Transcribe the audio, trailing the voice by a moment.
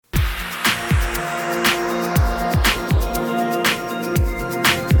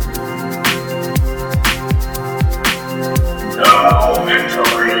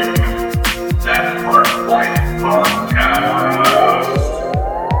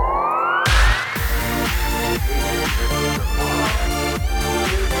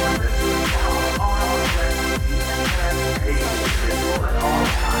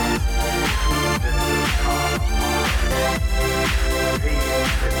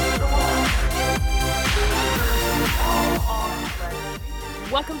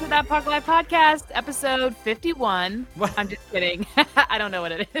That Park Life Podcast, episode 51. What? I'm just kidding. I don't know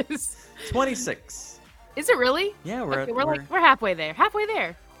what it is. 26. Is it really? Yeah, We're halfway there. Halfway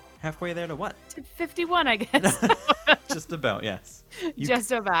there. halfway there to what? To 51, I guess. Just about, yes.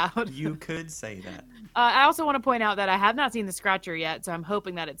 Just about. You could say that. I also want to point out that I have not seen the scratcher yet, so I'm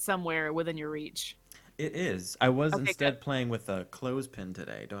hoping that it's somewhere within your reach. It is. I was Okay, instead good. playing with a clothespin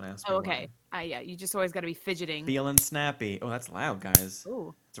today. Don't ask me Oh, okay. why. Yeah, you just always got to be fidgeting. Feeling snappy. Oh, that's loud, guys.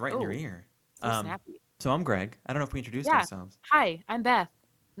 Ooh. It's right in your Ooh. ear. So snappy. So I'm Greg. I don't know if we introduced Yeah. ourselves. Hi, I'm Beth,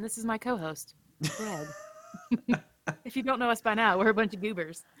 and this is my co-host, Greg. If you don't know us by now, we're a bunch of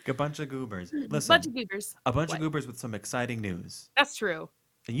goobers. A bunch of goobers. A Listen, bunch of goobers. a bunch What? of goobers with some exciting news. That's true.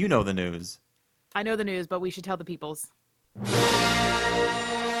 And you know the news. I know the news, but we should tell the peoples.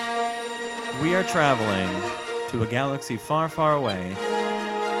 We are traveling to a galaxy far, far away.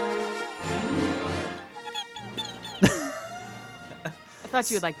 I thought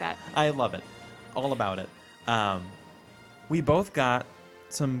you would like that. I love it. All about it. We both got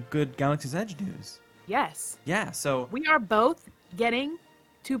some good Galaxy's Edge news. Yes. Yeah, so We are both getting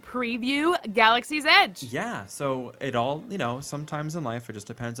to preview Galaxy's Edge. yeah, so it all, sometimes in life it just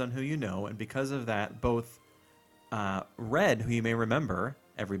depends on who you know, and because of that, both Red, who you may remember,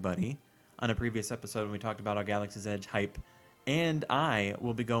 everybody, on a previous episode when we talked about our Galaxy's Edge hype, and I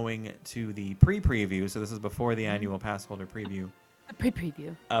will be going to the pre-preview, so this is before the annual passholder preview A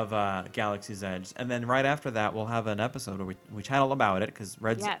pre-preview. of Galaxy's Edge, and then right after that we'll have an episode where we chat all about it because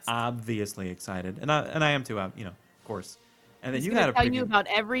Red's Yes. obviously excited, and I am too, of course. And then He's you gonna got a tell preview. you about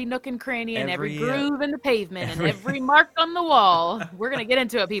every nook and cranny and every Every, groove in the pavement and every- every mark on the wall. We're gonna get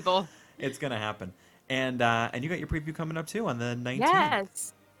into it, people. It's gonna happen, and you got your preview coming up too on the 19th.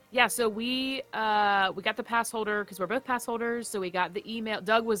 Yes. Yeah, so we got the pass holder because we're both pass holders. So we got the email.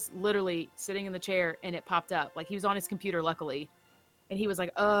 Doug was literally sitting in the chair and it popped up. Like he was on his computer, luckily. And he was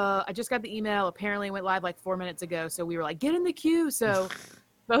like, I just got the email. Apparently it went live like 4 minutes ago. So we were like, get in the queue. So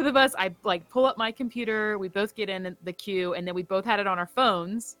both of us, I like pull up my computer. We both get in the queue and then we both had it on our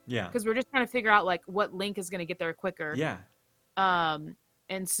phones Yeah. because we're just trying to figure out like what link is going to get there quicker. Yeah.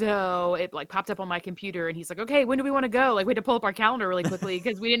 And so it like popped up on my computer and he's like, okay, when do we want to go? Like we had to pull up our calendar really quickly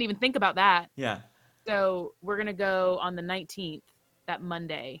because we didn't even think about that. Yeah. So we're going to go on the 19th, that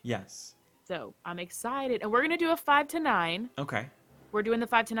Monday. Yes. So I'm excited. And we're going to do a 5 to 9. Okay. We're doing the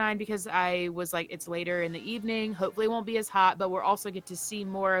 5 to 9 because I was like, it's later in the evening. Hopefully it won't be as hot, but we'll also get to see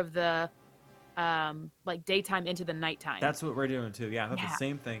more of the like daytime into the nighttime. That's what we're doing too. Yeah, that's Yeah. the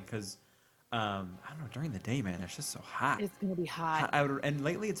same thing because I don't know, during the day, man, it's just so hot. It's going to be hot. And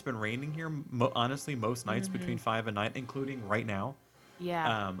lately it's been raining here. Honestly, most nights between 5 and 9, including right now.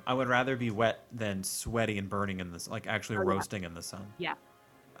 Yeah. I would rather be wet than sweaty and burning in this, like actually Oh, yeah. roasting in the sun. Yeah.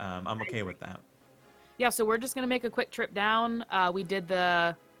 I'm okay with that. Yeah, so we're just going to make a quick trip down. We did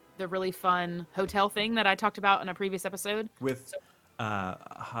the really fun hotel thing that I talked about in a previous episode. With,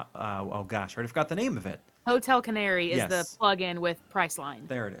 oh gosh, I already forgot the name of it. Hotel Canary is Yes. the plug-in with Priceline.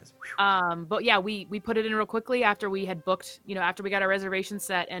 There it is. But yeah, we put it in real quickly after we had booked, after we got our reservation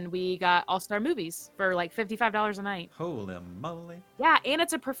set and we got All-Star Movies for like $55 a night. Holy moly. Yeah, and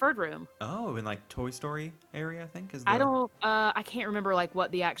it's a preferred room. Oh, in like Toy Story area, I think is. I can't remember like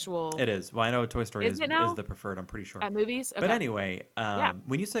what the actual It is. Well, I know Toy Story Is it now? is the preferred. I'm pretty sure. at movies. But Okay. anyway,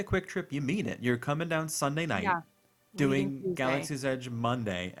 when you say quick trip, you mean it. You're coming down Sunday night, Yeah, doing leaving Tuesday. Galaxy's Edge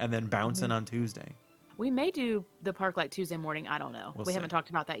Monday, and then bouncing on Tuesday. We may do the park like Tuesday morning. I don't know. We'll We see. haven't talked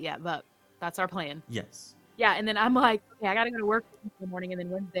about that yet, but that's our plan. Yes. Yeah, and then I'm like, okay, I gotta go to work Tuesday morning, and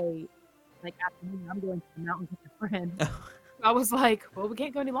then Wednesday, like afternoon, I'm going to the mountains with a friend. I was like, well, we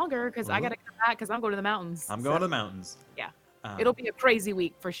can't go any longer because I gotta come back because I'm going to the mountains. I'm going to the mountains. Yeah. Um, It'll be a crazy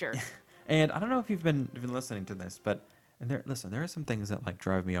week for sure. And I don't know if you've been listening to this, but there are some things that like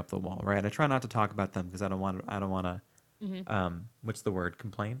drive me up the wall, right? I try not to talk about them because I don't want to what's the word,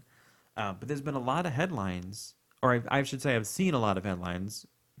 complain. But there's been a lot of headlines, or I should say I've seen a lot of headlines.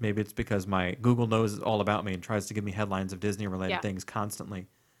 Maybe it's because my Google knows all about me and tries to give me headlines of Disney-related Yeah. things constantly,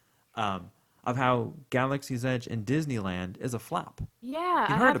 of how Galaxy's Edge in Disneyland is a flop. Yeah,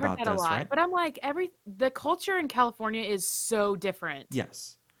 You I heard have about heard that a this, lot. right? But I'm like, the culture in California is so different.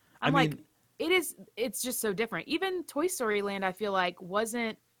 Yes. I'm I like, mean, it's just so different. Even Toy Story Land, I feel like,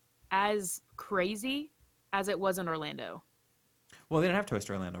 wasn't as crazy as it was in Orlando. well, they don't have Toy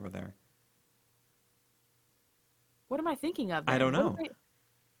Story Land over there. What am I thinking of? I then? don't What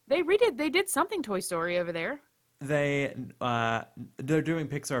know. did they did something Toy Story over there. They're doing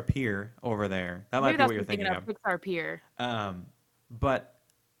Pixar Pier over there. That might Maybe be that's what you're thinking of. Pixar Pier. But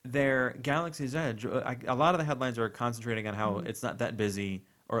their Galaxy's Edge, a lot of the headlines are concentrating on how Mm-hmm. it's not that busy,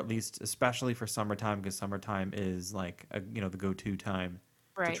 or at least especially for summertime, because summertime is like the go-to time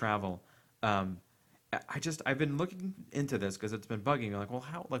to Right. travel. Um, I've been looking into this because it's been bugging me. Like, well,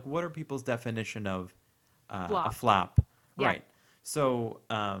 how like what are people's definition of a Flop. flop? Yeah. Right. So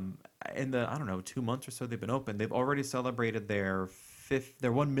in the I don't know 2 months or so they've been open, they've already celebrated their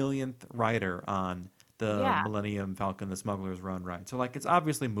 1 millionth rider on the Yeah. Millennium Falcon, the Smuggler's Run ride. So like it's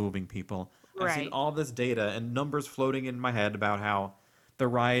obviously moving people. I've seen Right. all this data and numbers floating in my head about how the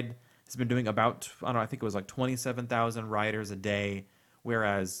ride has been doing about I don't know I think it was like 27,000 riders a day,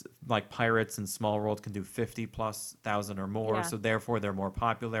 whereas like Pirates and Small World can do 50 plus thousand or more. Yeah. So therefore they're more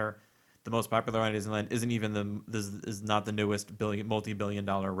popular. The most popular ride isn't even this is not the newest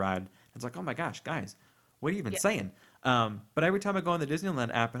multi-billion-dollar ride. It's like, oh my gosh, guys, what are you even Yeah. saying? But every time I go on the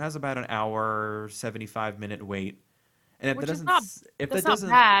Disneyland app, it has about an hour 75 minute wait, and if that Which is doesn't not if that's that not doesn't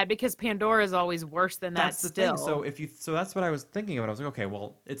bad because Pandora is always worse than that that's the thing. still. So that's what I was thinking about. I was like, okay,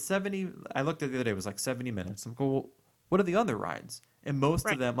 well, it's 70. I looked at it the other day. It was like 70 minutes. I'm like, well, what are the other rides? And most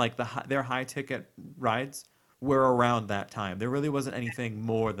of Right. them, like their high ticket rides, were around that time. There really wasn't anything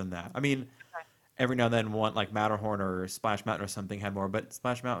more than that. I mean, Okay. every now and then, one like Matterhorn or Splash Mountain or something had more, but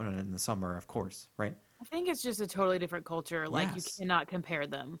Splash Mountain in the summer, of course, right? I think it's just a totally different culture. Like you Yes. cannot compare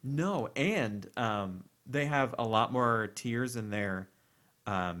them. No, and they have a lot more tiers in their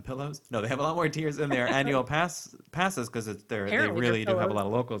pillows. No, they have a lot more tiers in their annual passes because they Apparently they're really do have a pillows. lot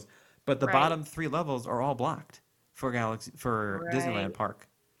of locals. But the Right. bottom three levels are all blocked for Disneyland Right. Park.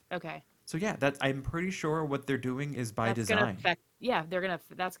 Okay. So yeah, I'm pretty sure what they're doing is by That's gonna design. affect. Yeah,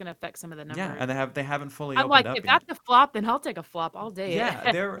 that's gonna affect some of the Yeah, numbers. and they haven't fully I'm opened like, up if yet. that's a flop, then I'll take a flop all day Yeah,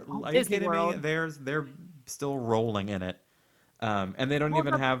 at they're. Are you Disney kidding me? World. They're still rolling in it. And they don't Well,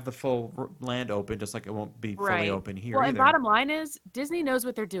 even have the full land open, just like it won't be fully right. open here Well, and either. bottom line is Disney knows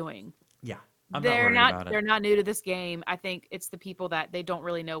what they're doing. Yeah, I'm not worried about it. They're not new to this game. I think it's the people that they don't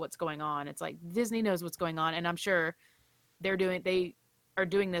really know what's going on. It's like Disney knows what's going on, and I'm sure they are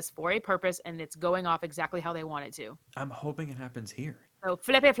doing this for a purpose, and it's going off exactly how they want it to. I'm hoping it happens here. So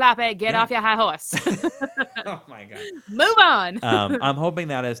flippy floppy, get Yeah. off your high horse. Oh my god. Move on. I'm hoping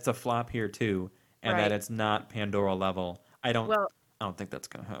that it's to flop here too, and that Right. it's not Pandora level. I don't. Well, I don't think that's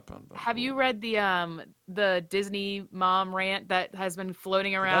gonna happen. But have you read the Disney mom rant that has been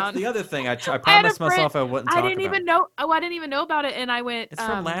floating that's around? the other thing. I I had a promised friend. myself I wouldn't talk about. I didn't even know about it, and I went. It's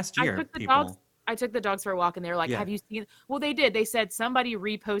from last I year, took the dogs. people. I took the dogs for a walk, and they were like, Yeah. "Have you seen?" Well, they did. They said somebody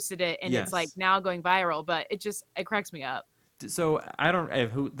reposted it, and it's like Yes. now going viral. But it cracks me up. So I don't if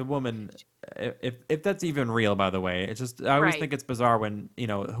who the woman if that's even real, by the way. It's just I always Right. think it's bizarre when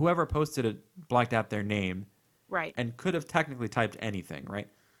whoever posted it blacked out their name Right. and could have technically typed anything, right?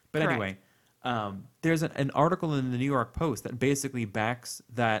 But Correct. anyway, there's an article in the New York Post that basically backs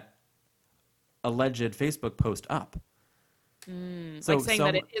that alleged Facebook post up. So Like saying that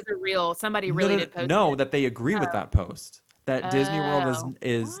some it is a real. Somebody no, really no, no, did post no, it. that they agree with that post. That Disney World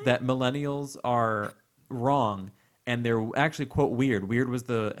is What? that millennials are wrong and they're actually quote weird. Weird was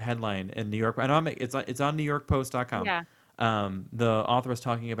the headline in New York. I know it's on NewYorkPost.com. Yeah. The author was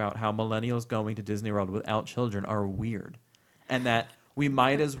talking about how millennials going to Disney World without children are weird, and that we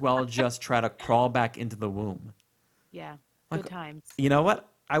might as well just try to crawl back into the womb. Yeah. Like, Good times. you know what?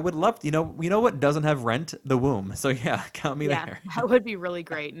 I would love to, you know what doesn't have rent? The womb. So yeah, count me Yeah, there. that would be really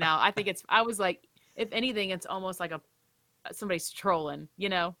great. Now, I think I was like, if anything, it's almost like a somebody's trolling, you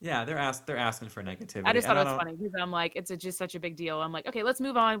know? Yeah, they're asking for I negativity, just thought and it I was don't. funny because I'm like, just such a big deal. I'm like, okay, let's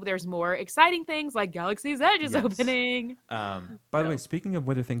move on. There's more exciting things like Galaxy's Edge is Yes. opening. By the way, So, speaking of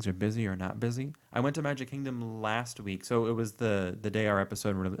whether things are busy or not busy, I went to Magic Kingdom last week. So it was the day our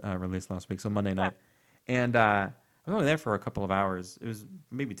episode released last week, so Monday yeah. night, and I was only there for a couple of hours. It was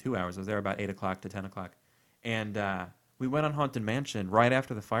maybe 2 hours. I was there about 8 o'clock to 10 o'clock, and we went on Haunted Mansion right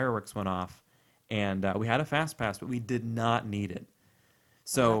after the fireworks went off, and we had a fast pass, but we did not need it. Oh,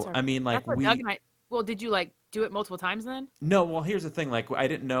 that's So all I right. mean, like That's what Doug we and I. Well, did you like do it multiple times then? no. Well, here's the thing. Like I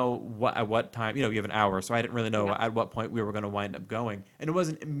didn't know at what time. You have an hour, so I didn't really know Yeah. at what point we were going to wind up going. And it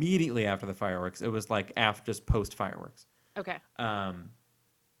wasn't immediately after the fireworks. It was like after just post fireworks. Okay. Um,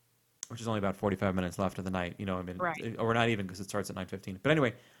 which is only about 45 minutes left of the night. I mean, Right. or not even because it starts at 9:15. But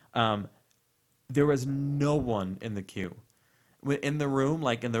anyway, um, there was no one in the queue. In the room,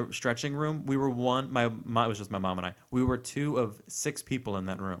 like in the stretching room, we were one. It was just my mom and I. We were two of six people in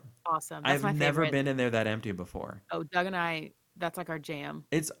that room. Awesome. That's I've my never favorite. been in there that empty before. Oh, Doug and I. That's like our jam.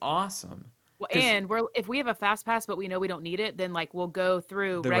 It's awesome. Well, Because and if we have a fast pass, but we know we don't need it, then like we'll go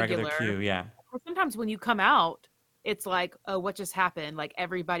through the regular regular. queue, yeah. Or sometimes when you come out, it's like, oh, what just happened? Like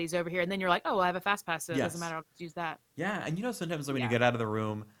everybody's over here, and then you're like, oh, well, I have a fast pass, so it doesn't Yes. matter. I'll just use that. Yeah, and sometimes when you Yeah. get out of the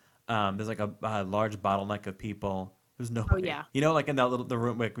room, there's like a large bottleneck of people. There's Oh nobody. yeah. Like in the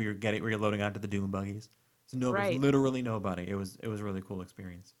room like where you're loading onto the Doom buggies. So no, there's Right. literally nobody. It was a really cool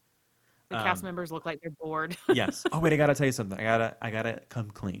experience. The cast Um, members look like they're bored. yes. Oh wait, I gotta tell you something. I gotta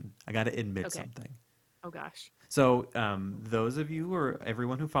come clean. I gotta admit Okay. something. Oh gosh. So those of you or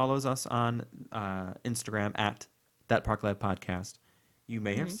everyone who follows us on Instagram at That Park Life Podcast, you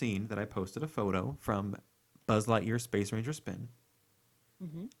may have Mm-hmm. seen that I posted a photo from Buzz Lightyear Space Ranger Spin,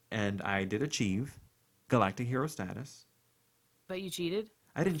 Mm-hmm. and I did achieve Galactic Hero status. But you cheated.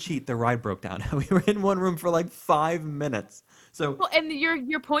 I didn't cheat. The ride broke down. We were in one room for like 5 minutes. So Well, and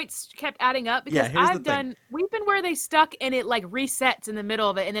your points kept adding up yeah, because here's the thing. we've been where they stuck and it like resets in the middle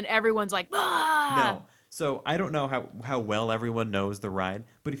of it, and then everyone's like, ah. No. So I don't know how well everyone knows the ride,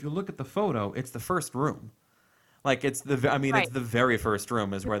 but if you look at the photo, it's the first room. Like I mean, it's Right. the very first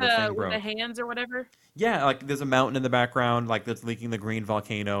room is where the thing With the broke. hands or whatever. Yeah, like there's a mountain in the background, like that's leaking the green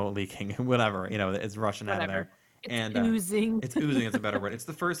volcano, leaking whatever, it's rushing out of Whatever. there, It's and oozing. it's oozing. It's a better word. It's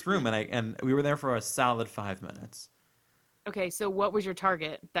the first room, and we were there for a solid 5 minutes. Okay, so what was your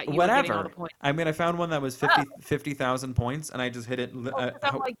target that you were getting all the Whatever. points? I mean, I found one that was Oh, 50,000 points, and I just hit it. well, 'cause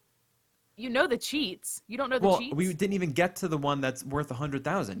I'm like, you know the cheats. You don't know the Well, we cheats? didn't even get to the one that's worth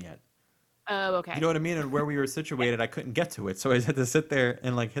 100,000 yet. Oh, You okay. know what I mean? And where we were situated, I couldn't get to it, so I had to sit there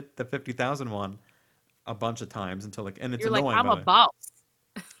and like hit the 50,000 one a bunch of times until and it's You're like, annoying I'm by a the way. boss.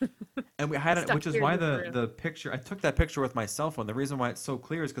 And we had it, Stuck which is here in why this the room. the picture I took that picture with my cell phone. The reason why it's so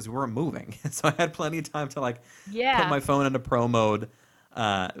clear is because we weren't moving, so I had plenty of time to like put Yeah, my phone into pro mode,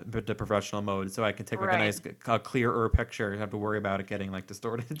 but the professional mode, so I can take like a right. nice, clearer picture. I have to worry about it getting like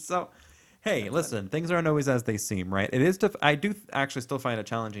distorted. So, hey, That's funny. listen, things aren't always as they seem, right? It is. I do actually still find it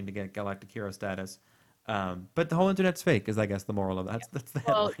challenging to get Galactic Hero status, but the whole internet's fake. Is I guess the moral of that. Yeah. That's the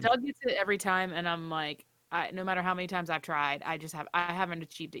Well, headline. Doug gets it every time, and I'm like, no matter how many times I've tried, I haven't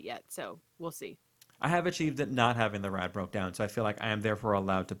achieved it yet. So we'll see. I have achieved it not having the ride broke down, so I feel like I am therefore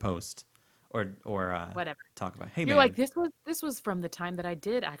allowed to post or Whatever. talk about. Hey You're like, man, this was from the time that I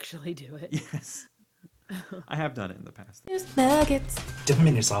did actually do it. yes, I have done it in the past. Just nuggets. Dip them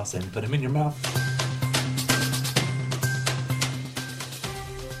in your sauce and put them in your mouth.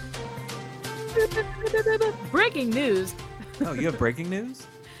 Breaking news. Oh, you have breaking news?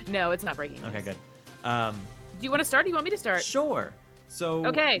 No, it's not breaking Okay, news. good. Um, Do you want to start? Or do you want me to start? sure. So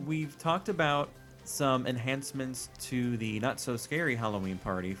Okay. we've talked about some enhancements to the not so scary Halloween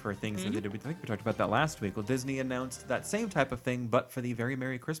party for things that they did. I think we talked about that last week. Well, Disney announced that same type of thing, but for the Very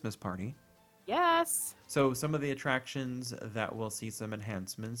Merry Christmas party. Yes. So some of the attractions that will see some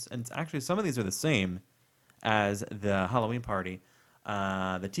enhancements, and actually some of these are the same as the Halloween party.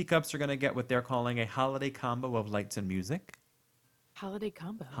 The teacups are going to get what they're calling a holiday combo of lights and music. Holiday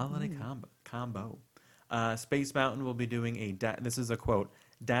combo. Holiday combo. Space Mountain will be doing this is a quote,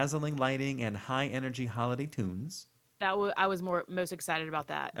 dazzling lighting and high energy holiday tunes. I was most excited about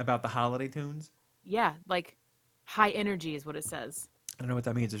that. About the holiday tunes? Yeah, like high energy is what it says. I don't know what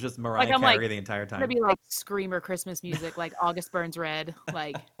that means. It's just Like Mariah I'm like, Carey the entire it's gonna time. be like screamer Christmas music, like August Burns Red,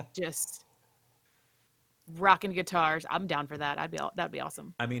 like just rocking guitars. I'm down for that. That'd be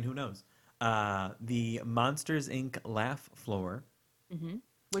awesome. I mean, who knows? The Monsters Inc. Laugh Floor.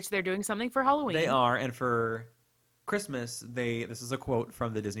 Which they're doing something for Halloween. They are, and for Christmas, this is a quote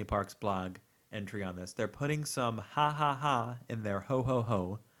from the Disney Parks blog entry on this. They're putting some ha ha ha in their ho ho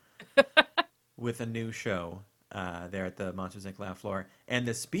ho with a new show there at the Monsters Inc. Laugh Floor. And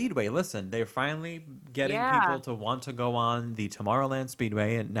the Speedway, listen, they're finally getting Yeah. people to want to go on the Tomorrowland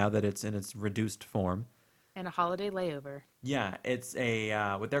Speedway, and now that it's in its reduced form. And a holiday layover. Yeah, it's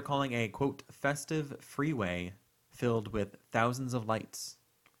a what they're calling a quote festive freeway filled with thousands of lights.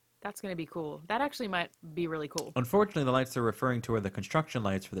 That's gonna be cool. That actually might be really cool. Unfortunately, the lights they're referring to are the construction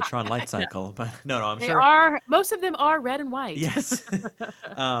lights for the Tron Light Cycle, but no, I'm They sure. are. Most of them are red and white. Yes,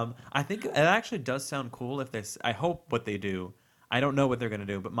 I think it actually does sound cool. I hope what they do. I don't know what they're gonna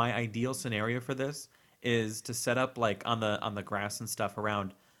do, but my ideal scenario for this is to set up like on the grass and stuff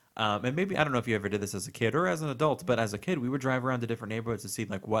around. And maybe I don't know if you ever did this as a kid or as an adult, but as a kid, we would drive around to different neighborhoods to see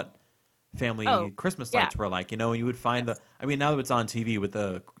like what family Christmas yeah. lights were like, and you would find I mean, now that it's on TV with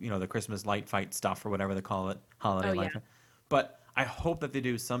the Christmas light fight stuff or whatever they call it, holiday light yeah. fight. But I hope that they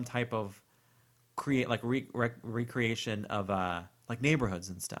do some type of recreation of like neighborhoods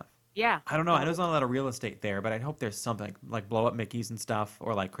and stuff. Yeah. I don't know. I know there's not a lot of real estate there, but I hope there's something like blow up Mickeys and stuff,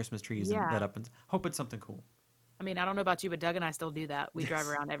 or like Christmas trees and Yeah. lit up, and hope it's something cool. I mean, I don't know about you, but Doug and I still do that. We drive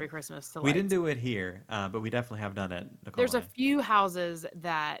around every Christmas to We didn't lights. do it here, but we definitely have done it. There's a few houses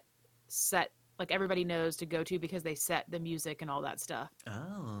that set like everybody knows to go to because they set the music and all that stuff.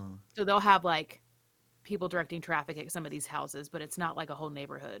 Oh, So they'll have like people directing traffic at some of these houses, but it's not like a whole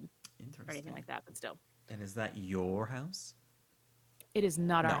neighborhood or interesting. anything like that. But still, And is that your house? it is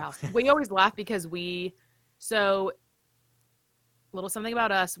not our No. house. We always laugh because we So, little something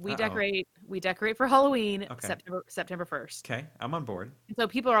about us: Uh-oh. we decorate for Halloween Okay. September 1st. Okay. I'm on board. And so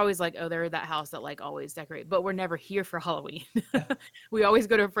people are always like, "Oh, they're that house that like always decorate," but we're never here for Halloween. We always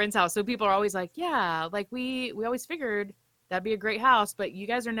go to a friend's house, so people are always like, "Yeah, like we always figured that'd be a great house, but you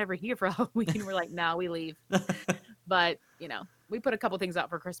guys are never here for Halloween." We're like, "No, we leave." But we put a couple things out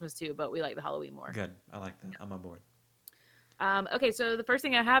for Christmas too, but we like the Halloween more. Good. I like that. I'm on board. Okay, so the first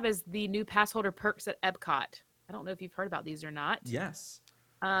thing I have is the new pass holder perks at Epcot. I don't know if you've heard about these or not. Yes.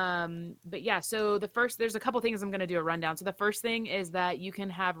 But yeah, so there's a couple things I'm going to do a rundown. So the first thing is that you can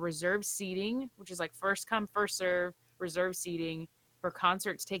have reserved seating, which is like first come, first serve, reserved seating for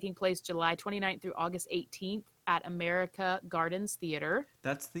concerts taking place July 29th through August 18th at America Gardens Theater.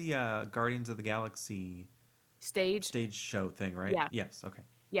 That's the Guardians of the Galaxy Stage. show thing, right? Yeah. Yes. Okay.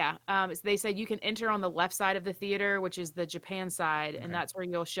 Yeah. So they said you can enter on the left side of the theater, which is the Japan side, and Okay. that's where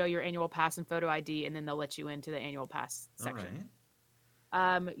you'll show your annual pass and photo ID, and then they'll let you into the annual pass All section.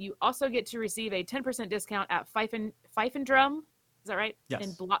 right. You also get to receive a 10% discount at Fife and Drum. Is that right? Yes.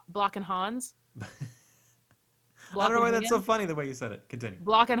 And Block and Hans. I don't know why that's so funny the way you said it. Continue.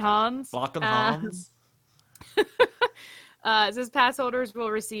 Block and Hans. Block and Hans. It says pass holders will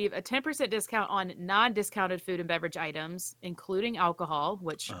receive a 10% discount on non-discounted food and beverage items, including alcohol,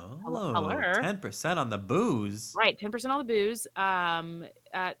 which 10% on the booze. Right, 10% on the booze.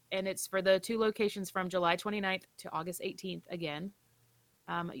 And it's for the 2 locations from July 29th to August 18th again.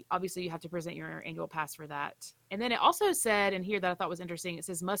 Obviously, you have to present your annual pass for that. And then it also said in here that I thought was interesting, it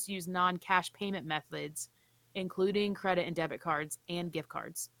says must use non-cash payment methods, including credit and debit cards and gift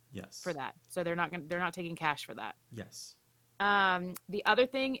cards. Yes. For that. So they're not taking cash for that. Yes. The other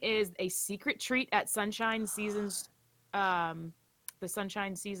thing is a secret treat at Sunshine Seasons, the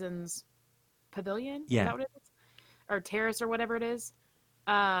Sunshine Seasons Pavilion. Yeah. Is that what it is? Or terrace or whatever it is.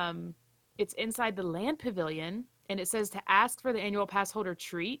 It's inside the Land Pavilion, and it says to ask for the annual pass holder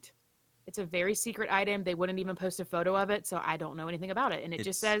treat. It's a very secret item. They wouldn't even post a photo of it, so I don't know anything about it. And it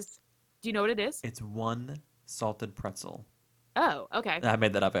just says, do you know what it is? It's 1 salted pretzel. Oh, okay. I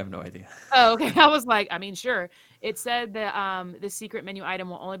made that up. I have no idea. Oh, okay. I was like, I mean, sure. It said that this secret menu item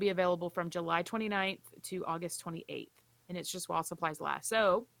will only be available from July 29th to August 28th. And it's just while supplies last.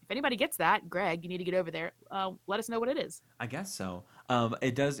 So if anybody gets that, Greg, you need to get over there. Let us know what it is. I guess so.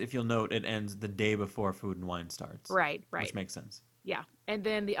 It does, if you'll note, it ends the day before Food and Wine starts. Right. Which makes sense. Yeah. And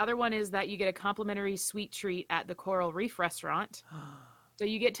then the other one is that you get a complimentary sweet treat at the Coral Reef restaurant. So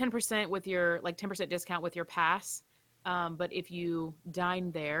you get 10% with your 10% discount with your pass. But if you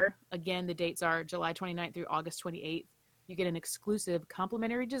dine there, again, the dates are July 29th through August 28th. You get an exclusive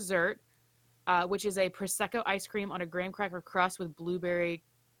complimentary dessert, which is a Prosecco ice cream on a graham cracker crust with blueberry.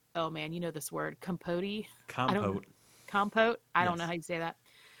 Oh man, you know this word, compote. Compote. I don't know how you say that.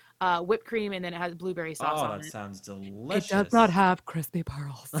 Whipped cream, and then it has blueberry sauce on it. Oh, that sounds delicious. It does not have crispy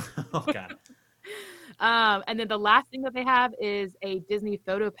pearls. Oh god. And then the last thing that they have is a Disney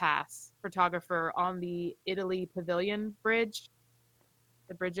photo pass photographer on the Italy Pavilion bridge.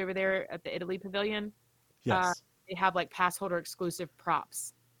 The bridge over there at the Italy Pavilion. Yes. They have pass holder exclusive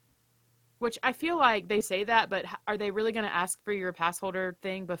props. Which I feel like they say that, but are they really going to ask for your pass holder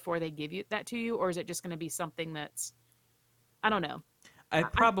thing before they give you that to you? Or is it just going to be something that's, I don't know.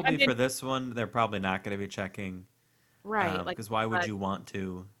 For this one, they're probably not going to be checking. Right. Because why would you want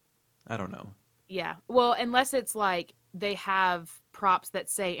to? I don't know. Yeah. Well, unless it's they have props that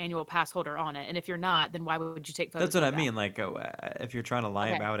say annual pass holder on it. And if you're not, then why would you take photos? That's what I mean. If you're trying to lie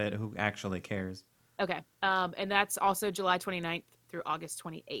about it, who actually cares? Okay. And that's also July 29th through August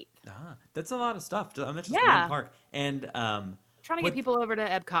 28th. That's a lot of stuff. That's just one park. And trying to get people over to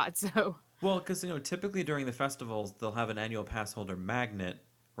Epcot, so. Well, because typically during the festivals they'll have an annual pass holder magnet,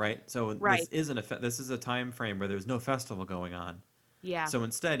 right? So this is a time frame where there's no festival going on. Yeah. So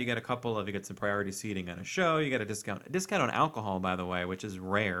instead, you get some priority seating on a show. You get a discount on alcohol, by the way, which is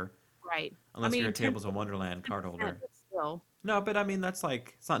rare. Right. Unless you're a Tables of Wonderland card holder. Still. No, but I mean that's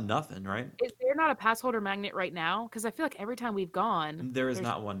it's not nothing, right? Is there not a pass holder magnet right now? Because I feel like every time we've gone, there is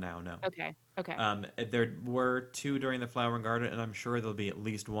not one now. No. Okay. There were 2 during the Flower and Garden, and I'm sure there'll be at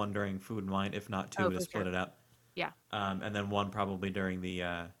least 1 during Food and Wine, if not 2, to split it up. Yeah. And then 1 probably during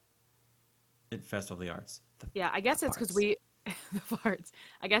the Festival of the Arts. I guess it's because we. The farts.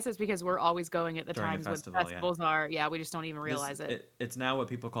 I guess it's because we're always going at the times when festivals are. Yeah, we just don't even realize it. It's now what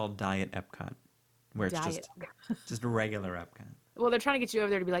people call Diet Epcot, where it's just a regular Epcot. Well, they're trying to get you over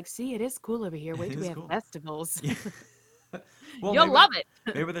there to be like, see, it is cool over here. Wait till we have festivals. Yeah. Well, You'll love it.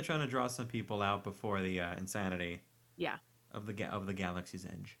 Maybe they're trying to draw some people out before the insanity. Yeah. Of the Galaxy's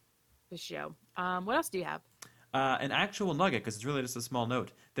Edge. The show. What else do you have? An actual nugget, because it's really just a small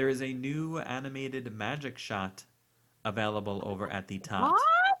note. There is a new animated magic shot available over at the Tot, What?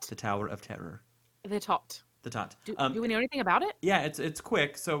 the Tower of Terror. The tot. The Tot. Do we know anything about it? Yeah, it's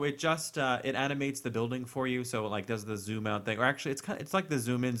quick. So it just it animates the building for you. So it like does the zoom out thing, or actually it's like the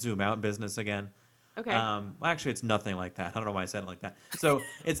zoom in zoom out business again. Okay. Well, actually, it's nothing like that. I don't know why I said it like that. So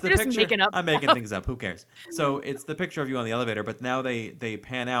it's the You're just picture. making up I'm making stuff. things up. Who cares? So it's the picture of you on the elevator, but now they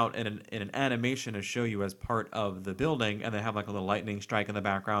pan out in an animation to show you as part of the building, and they have like a little lightning strike in the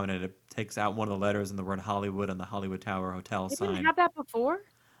background, and it takes out one of the letters in the word Hollywood on the Hollywood Tower Hotel They didn't sign. have that before.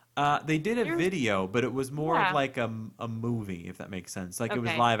 They did a There's video, but it was more of yeah. like a movie, if that makes sense. Like it was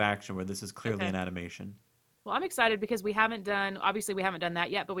Okay. live action, where this is clearly Okay. an animation. Well, I'm excited because obviously we haven't done that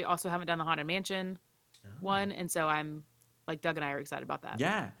yet, but we also haven't done the Haunted Mansion one, and so I'm like Doug and I are excited about that.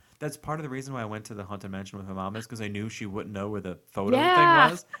 Yeah, that's part of the reason why I went to the Haunted Mansion with my mom is because I knew she wouldn't know where the photo thing Yeah.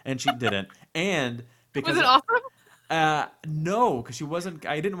 was, and she didn't. And Was because it awesome? no, because she wasn't.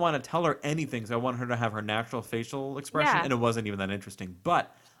 I didn't want to tell her anything, so I wanted her to have her natural facial expression, Yeah. and it wasn't even that interesting.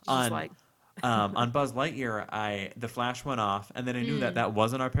 But It's just on like on Buzz Lightyear, the flash went off, and then I knew that mm, that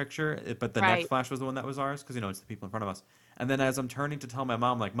wasn't our picture, but the next right. flash was the one that was ours, because it's the people in front of us. And then as I'm turning to tell my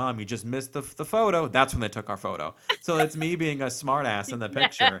mom, like, Mom, you just missed the photo. That's when they took our photo. So it's me being a smartass in the Yeah.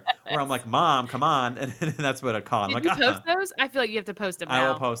 picture, where I'm like, Mom, come on, and that's what it caught. I'm Did like, you post those? I feel like you have to post them I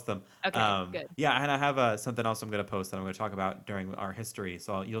will now. post them. Okay, good. Yeah, and I have something else I'm going to post that I'm going to talk about during our history.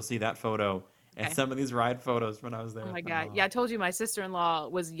 So you'll see that photo and Okay. some of these ride photos when I was there Oh with my my God. mom. Yeah, I told you my sister-in-law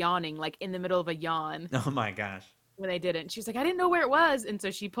was yawning, like in the middle of a yawn Oh my gosh. when they did it. And she's like, I didn't know where it was. And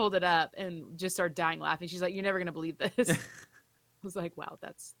so she pulled it up and just started dying laughing. She's like, you're never gonna believe this. I was like, wow,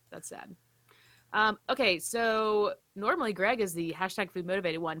 that's sad. Okay, so normally Greg is the hashtag food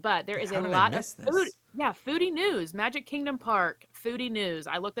motivated one, but there is a How did I lot of miss food. this? Yeah, foodie news, Magic Kingdom Park, foodie news.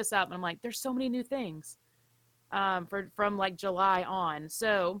 I looked this up and I'm like, there's so many new things from like July on.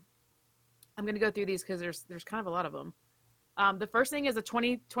 So I'm gonna go through these because there's kind of a lot of them. The first thing is a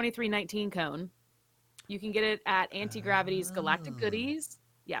 2023-19 cone. You can get it at Anti-Gravity's Galactic Oh. Goodies.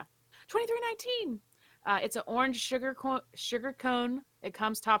 Yeah, 2319. It's an orange sugar cone. It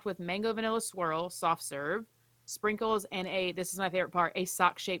comes topped with mango vanilla swirl, soft serve, sprinkles, and this is my favorite part, a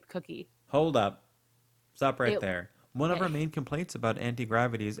sock-shaped cookie. Hold up. Stop right It there. One of our okay. main complaints about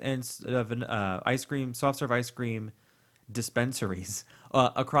anti-gravities and ice cream, soft serve ice cream dispensaries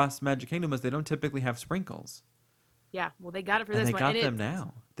across Magic Kingdom is they don't typically have sprinkles. Yeah, well they got it for And this they one, got and them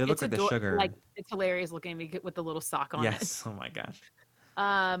now. They look like the like sugar. it's hilarious looking with the little sock on it. Yes. Oh my gosh.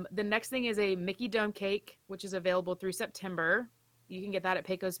 The next thing is a Mickey Dome Cake, which is available through September. You can get that at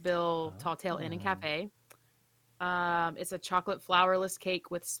Pecos Bill, Tall Tale Inn and Oh. Cafe. It's a chocolate flourless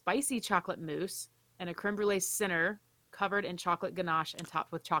cake with spicy chocolate mousse and a creme brulee center covered in chocolate ganache and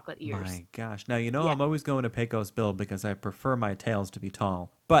topped with chocolate ears. My gosh. Now, Yeah, I'm always going to Pecos Bill because I prefer my tails to be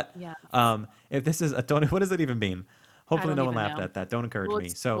tall. But yeah. if this is a don't what does it even mean? I Hopefully don't no one even laughed know. at that. Don't encourage me. We'll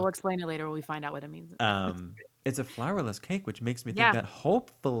So, explain it later when we find out what it means. it's a flourless cake, which makes me think Yeah, that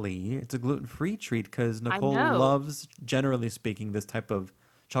hopefully it's a gluten-free treat because I Nicole know. loves, generally speaking, this type of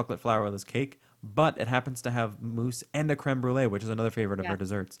chocolate flourless cake. But it happens to have mousse and a creme brulee, which is another favorite of Yeah. her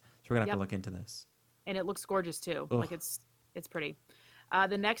desserts. So we're gonna have to Yep. look into this. And it looks gorgeous too. Ugh. Like it's pretty.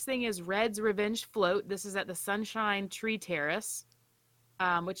 The next thing is Red's Revenge Float. This is at the Sunshine Tree Terrace,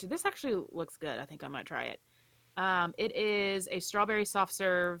 which this actually looks good. I think I might try it. It is a strawberry soft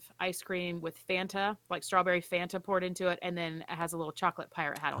serve ice cream with Fanta, like strawberry Fanta poured into it, and then it has a little chocolate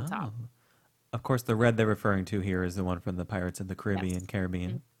pirate hat on Oh. top. Of course, the red they're referring to here is the one from the Pirates of the Yes.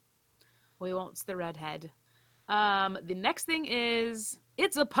 Caribbean. Mhm. We won't. It's the redhead. The next thing is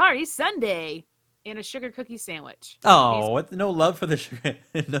It's a Party Sunday and a sugar cookie sandwich. These, Oh, no love for the sugar,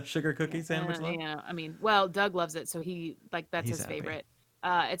 no sugar cookie sandwich love? yeah, I mean, well, Doug loves it, so that's He's his happy. favorite.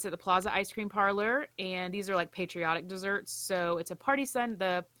 It's at the Plaza Ice Cream Parlor, and these are like patriotic desserts. So it's a party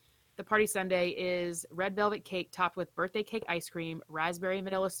the party sundae is red velvet cake topped with birthday cake ice cream, raspberry and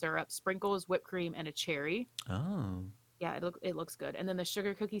vanilla syrup, sprinkles, whipped cream, and a cherry. Oh, Yeah, it looks good. And then the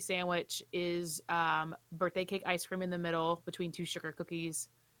sugar cookie sandwich is birthday cake ice cream in the middle between two sugar cookies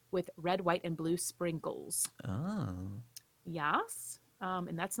with red, white, and blue sprinkles. oh. Yes.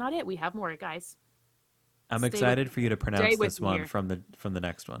 And that's not it. We have more, guys. I'm Stay with excited for you to stay pronounce with this me one here. from the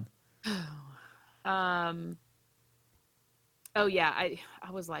next one. um. Oh yeah,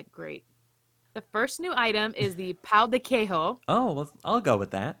 I was like, great. The first new item is the pau de quejo. Oh, well, I'll go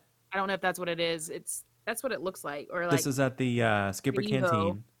with that. I don't know if that's what it is. That's what it looks like, or This like is at the Skipper quejo.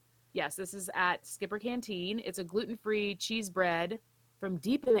 Canteen. Yes, this is at Skipper Canteen. It's a gluten-free cheese bread from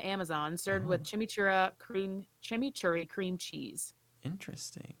deep in the Amazon, served Oh, with chimichurri cream cheese.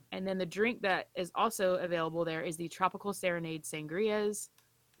 Interesting. And then the drink that is also available there is the Tropical Serenade Sangrias.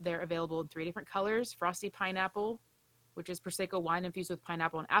 They're available in 3 different colors: frosty pineapple, which is Prosecco wine infused with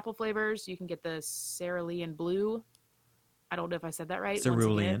pineapple and apple flavors. You can get the Cerulean Blue. I don't know if I said that right. Once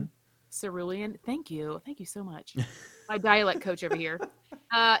Cerulean. again, Cerulean. Thank you. Thank you so much. My dialect coach over here.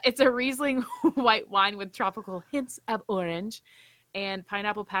 It's a Riesling white wine with tropical hints of orange, and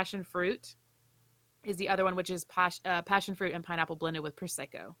pineapple passion fruit is the other one, which is passion fruit and pineapple blended with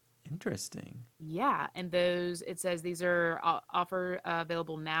Prosecco. Interesting. Yeah, and those, it says these are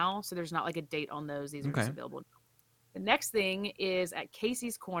available now, so there's not like a date on those. These are just available now. The next thing is at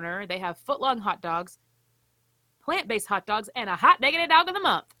Casey's Corner. They have footlong hot dogs, plant-based hot dogs, and a hot diggity dog of the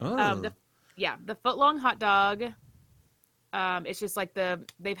month. Oh. The footlong hot dog. It's just like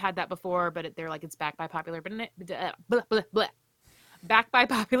they've had that before, but they're like, it's backed by popular backed by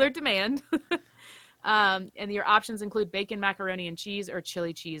popular demand. And your options include bacon, macaroni, and cheese, or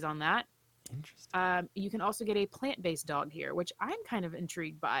chili cheese on that. Interesting. You can also get a plant-based dog here, which I'm kind of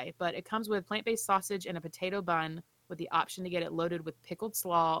intrigued by, but it comes with plant-based sausage and a potato bun with the option to get it loaded with pickled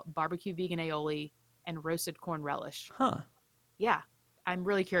slaw, barbecue vegan aioli, and roasted corn relish. Huh. Yeah, I'm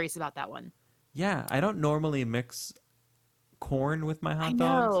really curious about that one. Yeah, I don't normally mix corn with my hot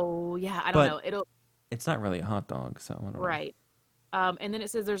dogs. Oh, yeah, I don't know. It's not really a hot dog, so I don't know. Right. And then it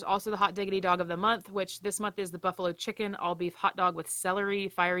says there's also the hot diggity dog of the month, which this month is the buffalo chicken all beef hot dog with celery,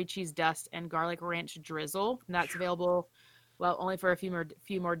 fiery cheese dust, and garlic ranch drizzle. And that's available, well, only for a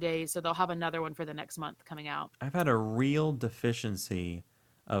few more days. So they'll have another one for the next month coming out. I've had a real deficiency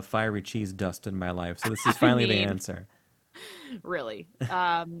of fiery cheese dust in my life, so this is finally the answer. Really.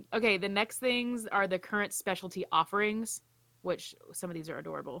 Okay, the next things are the current specialty offerings, which some of these are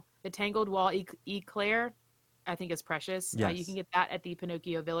adorable. The Tangled Wall Eclair, I think, is precious. Yes. You can get that at the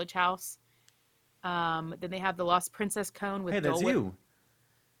Pinocchio Village House. Then they have the Lost Princess Cone with Hey, that's you.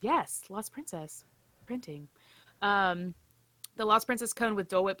 Yes, Lost Princess printing. The Lost Princess Cone with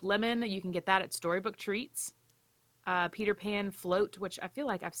Dole Whip Lemon. You can get that at Storybook Treats. Peter Pan Float, which I feel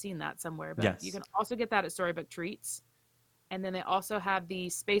like I've seen that somewhere, but Yes. you can also get that at Storybook Treats. And then they also have the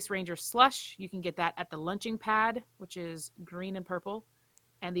Space Ranger Slush. You can get that at the Lunching Pad, which is green and purple.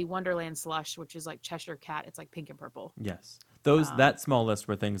 And the Wonderland Slush, which is like Cheshire Cat. It's like pink and purple. Yes. That small list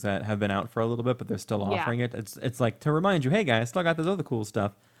were things that have been out for a little bit, but they're still offering it. It's like to remind you, hey guys, still got this other cool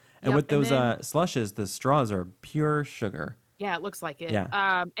stuff. And with those slushes, the straws are pure sugar. Yeah, it looks like it.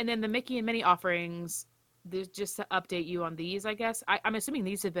 Yeah. And then the Mickey and Minnie offerings, just to update you on these, I guess. I'm assuming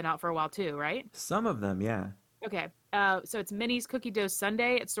these have been out for a while too, right? Some of them, yeah. Okay. So it's Minnie's Cookie Dough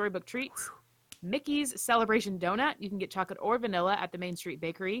Sundae at Storybook Treats. Mickey's Celebration Donut. You can get chocolate or vanilla at the Main Street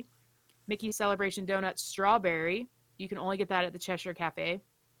Bakery. Mickey's Celebration Donut Strawberry. You can only get that at the Cheshire Cafe.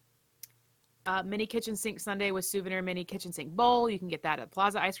 Mini Kitchen Sink Sundae with Souvenir Mini Kitchen Sink Bowl. You can get that at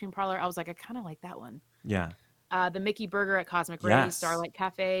Plaza Ice Cream Parlor. I was like, I kind of like that one. Yeah. The Mickey Burger at Cosmic Ray, Starlight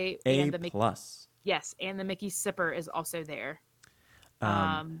Cafe. And the plus. Yes, and the Mickey Sipper is also there.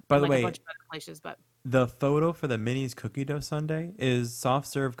 By the way, a bunch of other places, but the photo for the Minnie's Cookie Dough Sundae is soft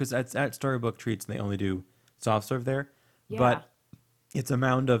serve because it's at Storybook Treats and they only do soft serve there. Yeah. But it's a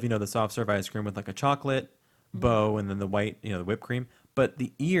mound of, the soft serve ice cream with like a chocolate bow and then the white, the whipped cream. But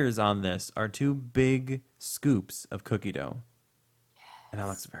the ears on this are 2 big scoops of cookie dough. Yes. And that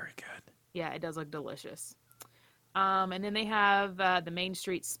looks very good. Yeah, it does look delicious. And then they have the Main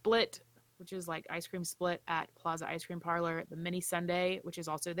Street Split, which is like ice cream split at Plaza Ice Cream Parlor. The Mini Sundae, which is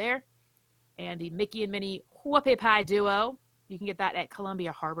also there. And the Mickey and Minnie Whoopie Pie Duo. You can get that at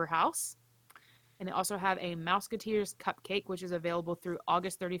Columbia Harbor House. And they also have a Mouseketeers Cupcake, which is available through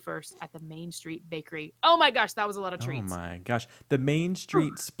August 31st at the Main Street Bakery. Oh my gosh, that was a lot of treats. Oh my gosh. The Main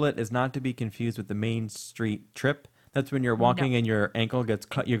Street Split is not to be confused with the Main Street Trip. That's when you're walking and your ankle gets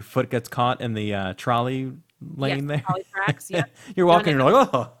cut, your foot gets caught in the trolley lane there. Trolley tracks, yeah. You're walking and you're like,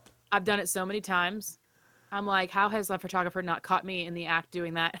 oh. I've done it so many times. I'm like, how has the photographer not caught me in the act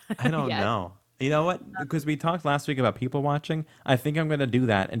doing that? I don't know. You know what? Because we talked last week about people watching. I think I'm going to do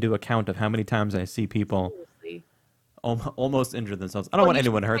that and do a count of how many times I see people almost injure themselves. I don't want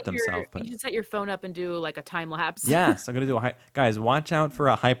anyone to hurt themselves. But you should set your phone up and do like a time lapse. Yes, I'm going to do guys, watch out for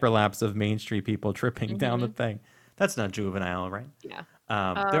a hyperlapse of Main Street people tripping down the thing. That's not juvenile, right? Yeah.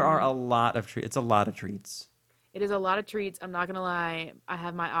 There are a lot of treats. It's a lot of treats. It is a lot of treats. I'm not going to lie. I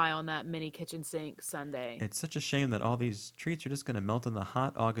have my eye on that Mini Kitchen Sink Sundae. It's such a shame that all these treats are just going to melt in the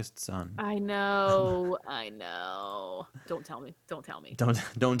hot August sun. I know. I know. Don't tell me. Don't tell me.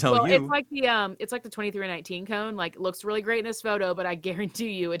 Don't tell you. It's like the 2319 cone. Like, it looks really great in this photo, but I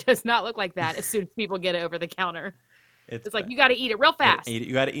guarantee you it does not look like that as soon as people get it over the counter. It's like you got to eat it real fast.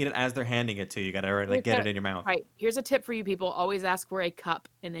 You got to eat it as they're handing it to you. You got to like get it in your mouth. Right. Here's a tip for you people: always ask for a cup,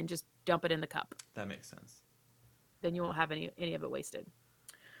 and then just dump it in the cup. That makes sense. Then you won't have any of it wasted.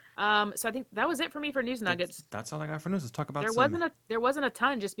 So I think that was it for me for news nuggets. That's all I got for news. Let's talk about there wasn't a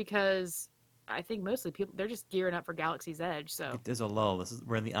ton, just because I think mostly people, they're just gearing up for Galaxy's Edge. So there's a lull.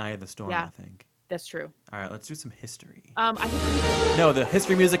 We're in the eye of the storm. I think that's true. All right, let's do some history. I think no, the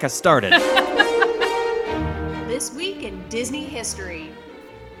history music has started. This week in Disney history.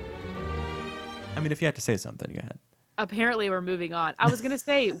 I mean, if you had to say something, go ahead. Apparently, we're moving on. I was going to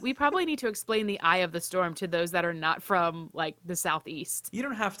say, we probably need to explain the eye of the storm to those that are not from, like, the southeast. You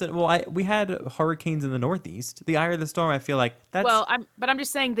don't have to. Well, we had hurricanes in the northeast. The eye of the storm, I feel like that's. Well, I'm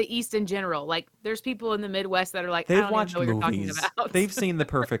just saying the east in general. Like, there's people in the Midwest that are like, they've I don't watched even know what movies. you're talking about. They've seen the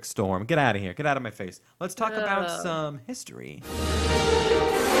perfect storm. Get out of here. Get out of my face. Let's talk about some history.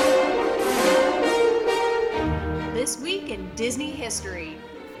 This week in Disney history.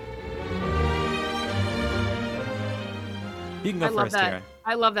 You can go first, Tara.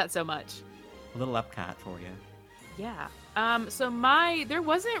 I love that so much. A little Epcot for you. Yeah. So there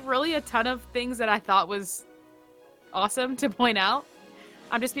wasn't really a ton of things that I thought was awesome to point out.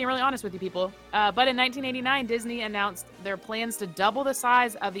 I'm just being really honest with you people. But in 1989, Disney announced their plans to double the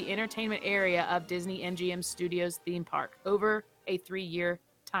size of the entertainment area of Disney MGM Studios theme park over a 3-year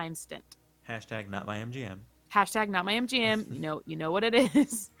time stint. Hashtag not my MGM. Hashtag not my MGM. You know what it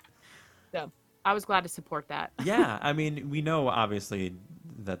is. So I was glad to support that. Yeah, I mean, we know obviously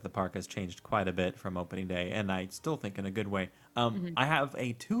that the park has changed quite a bit from opening day, and I still think in a good way. I have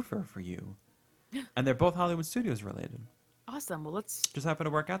a twofer for you, and they're both Hollywood Studios related. Awesome. Well, let's just happen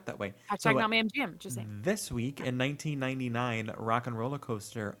to work out that way. Hashtag not my MGM. Just saying. This week in 1999, Rock and Roller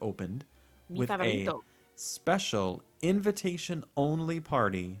Coaster opened with a special invitation-only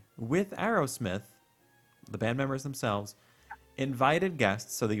party with Aerosmith, the band members themselves. Invited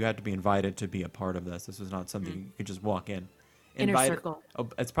guests, so that you had to be invited to be a part of this. This was not something you could just walk in. Inner circle. Oh,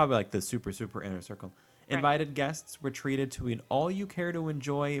 it's probably like the super inner circle. Right. Invited guests were treated to an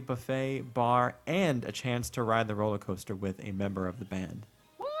all-you-care-to-enjoy buffet, bar, and a chance to ride the roller coaster with a member of the band.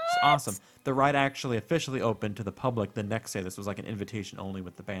 What? It's awesome. The ride actually officially opened to the public the next day. This was like an invitation only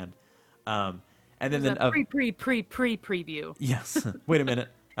with the band. And then a preview. Yes. Wait a minute.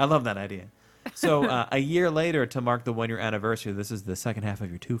 I love that idea. So a year later, to mark the 1-year anniversary, this is the second half of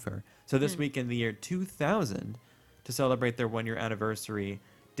your twofer. So this week in the year 2000, to celebrate their 1-year anniversary,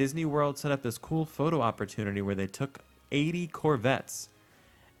 Disney World set up this cool photo opportunity where they took 80 Corvettes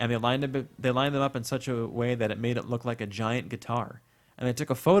and they lined them up in such a way that it made it look like a giant guitar. And they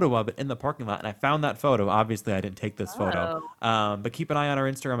took a photo of it in the parking lot, and I found that photo. Obviously, I didn't take this photo, but keep an eye on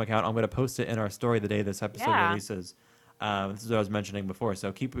our Instagram account. I'm going to post it in our story the day this episode releases. This is what I was mentioning before,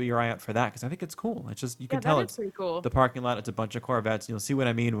 so keep your eye out for that because I think it's cool. It's just you can tell it's pretty cool. The parking lot. It's a bunch of Corvettes. You'll see what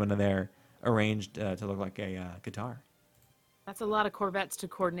I mean when they're arranged to look like a guitar. That's a lot of Corvettes to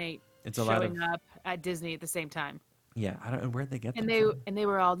coordinate. It's a lot of showing up at Disney at the same time. Yeah, I don't know where'd they get them from. And they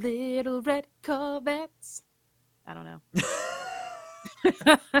were all little red Corvettes. I don't know.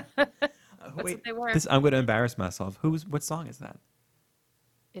 Wait, what they were. I'm going to embarrass myself. What song is that?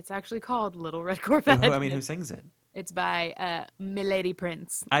 It's actually called Little Red Corvette. Who sings it? It's by Milady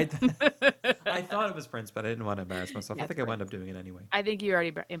Prince. I thought it was Prince, but I didn't want to embarrass myself. I think I wound up doing it anyway. I think you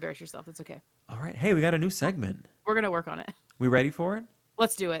already embarrassed yourself. It's okay. All right. Hey, we got a new segment. We're going to work on it. We ready for it?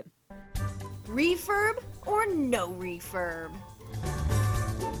 Let's do it. Refurb or no refurb?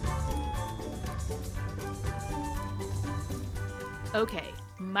 Okay.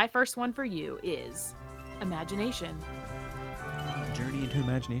 My first one for you is imagination. Journey into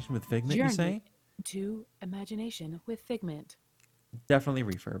imagination with Figment, you say? To imagination with Figment. Definitely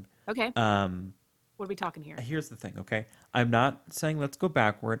refurb. Okay. What are we talking here? Here's the thing, okay? I'm not saying let's go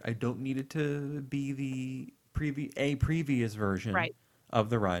backward. I don't need it to be the previous version of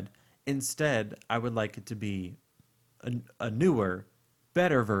the ride. Instead, I would like it to be a newer,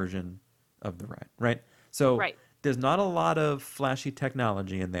 better version of the ride, right? So there's not a lot of flashy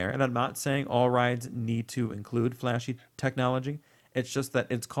technology in there, and I'm not saying all rides need to include flashy technology. It's just that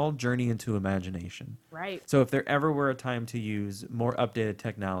it's called Journey into Imagination. Right. So if there ever were a time to use more updated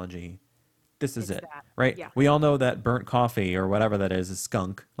technology, this is it, right? Yeah. We all know that burnt coffee or whatever that is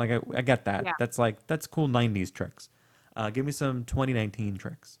skunk. Like I get that. Yeah. That's cool 90s tricks. Give me some 2019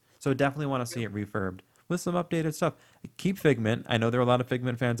 tricks. So definitely want to see it refurbed with some updated stuff. Keep Figment. I know there are a lot of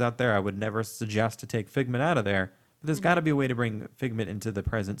Figment fans out there. I would never suggest to take Figment out of there. But there's got to be a way to bring Figment into the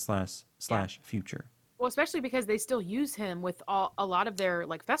present slash future. Well, especially because they still use him with a lot of their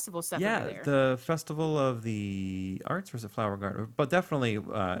like festival stuff over there. Yeah, the Festival of the Arts, or is it Flower Garden? But definitely...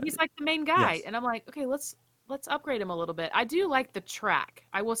 he's like the main guy. Yes. And I'm like, okay, let's let's upgrade him a little bit. I do like the track.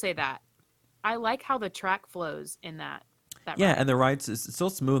 I will say that. I like how the track flows in that Yeah, ride. and the ride's it's still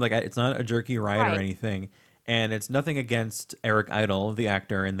smooth. Like it's not a jerky ride or Right. anything, and it's nothing against Eric Idle, the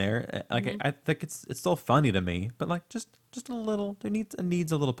actor in there. Like Hmm. I think it's still funny to me, but like just a little. There needs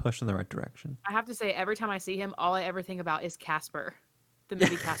a little push in the right direction. I have to say, every time I see him, all I ever think about is Casper, the Yeah.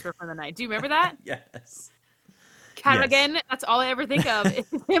 movie Casper from the Night. Do you remember that? Yes. Yes. Carrigan. That's all I ever think of is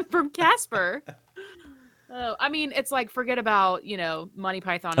him from Casper. Oh, I mean, it's like forget about Monty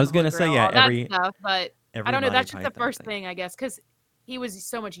Python I and was the Holy gonna say Grail, yeah. all that stuff. But I Every don't know. Monty That's just the Python first thing. thing, I guess, because he was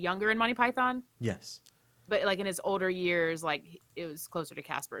so much younger in Monty Python, Yes. but like in his older years, like it was closer to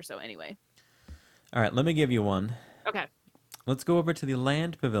Casper. So anyway, All right. Let me give you one. okay. Let's go over to the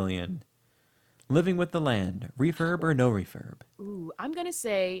Land Pavilion. Living with the Land. Refurb or no refurb? Ooh, I'm gonna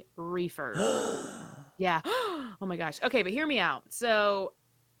say refurb. Yeah. Oh my gosh. Okay, but hear me out. So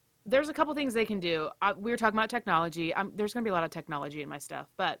there's a couple things they can do. We were talking about technology. There's going to be a lot of technology in my stuff,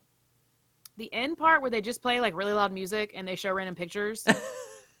 but the end part where they just play like really loud music and they show random pictures,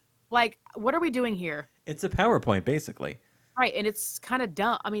 like, what are we doing here? It's a PowerPoint, basically. Right. And it's kind of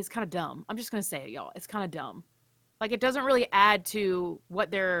dumb. I mean, it's kind of dumb. I'm just going to say it, y'all. It's kind of dumb. Like, it doesn't really add to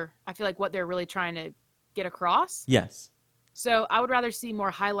I feel like what they're really trying to get across. Yes. So I would rather see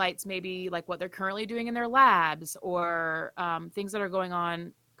more highlights, maybe like what they're currently doing in their labs or things that are going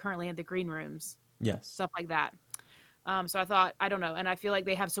on currently in the green rooms, Yes. stuff like that. So I thought, I don't know. And I feel like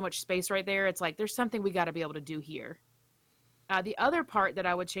they have so much space right there. It's like, there's something we got to be able to do here. The other part that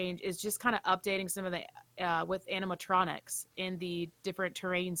I would change is just kind of updating some of the, with animatronics in the different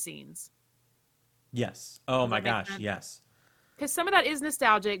terrain scenes. Yes. Oh Does my that make gosh. sense? Yes. Because some of that is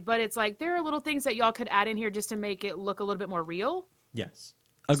nostalgic, but it's like, there are little things that y'all could add in here just to make it look a little bit more real. Yes.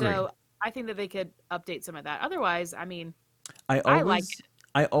 Agreed. So I think that they could update some of that. Otherwise, I mean, I I like always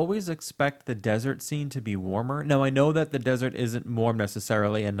I always expect the desert scene to be warmer. Now I know that the desert isn't warm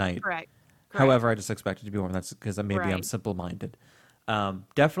necessarily at night. correct. Correct. However, I just expect it to be warm. That's because maybe I'm Right. simple-minded.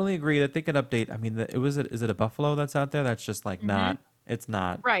 Definitely agree that they could update. I mean, is it a buffalo that's out there? That's just like Mhm. not. It's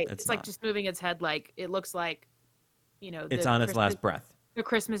not. Right. It's It's like not. just moving its head like it looks like, It's the on its Christmas last breath. the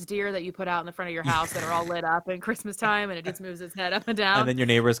Christmas deer that you put out in the front of your house that are all lit up in Christmas time and it just moves its head up and And down. then your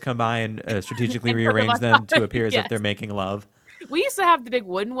neighbors come by and strategically And put them rearrange on them to top. appear as if Yes. they're making love. We used to have the big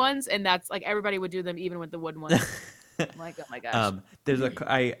wooden ones and that's like everybody would do them even with the wooden ones. I'm like, oh my gosh. There's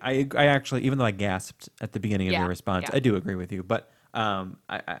I actually, even though I gasped at the beginning of Yeah. your response, Yeah. I do agree with you. But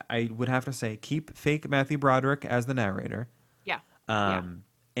I would have to say keep fake Matthew Broderick as the narrator. Yeah. Yeah.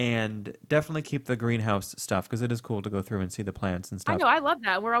 And definitely keep the greenhouse stuff because it is cool to go through and see the plants and I stuff. know, I love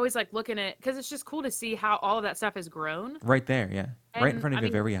that. We're always like looking at because it's just cool to see how all of that stuff has grown. Right there, yeah. Right in And front of I your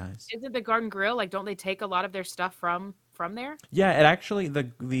mean, very eyes. isn't the Garden Grill like? Don't they take a lot of their stuff from there? Yeah, it actually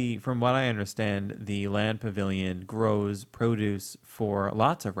the from what I understand, the land pavilion grows produce for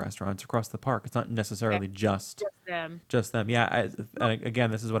lots of restaurants across the park. It's not necessarily just Just them. them. Yeah, and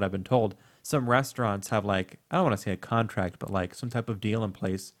again, this is what I've been told. Some restaurants have like I don't want to say a contract, but like some type of deal in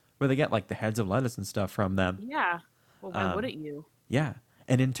place where they get like the heads of lettuce and stuff from them. Yeah. Well, why Um, wouldn't you? Yeah,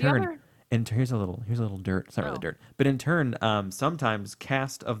 and in Do you turn, ever? here's a little dirt. It's not really Oh. dirt, but in turn, sometimes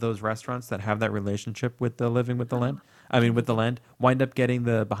cast of those restaurants that have that relationship with the living with the land, I mean with the land, wind up getting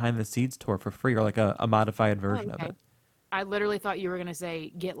the behind the scenes tour for free or like a modified Oh, version of okay. it. I literally thought you were gonna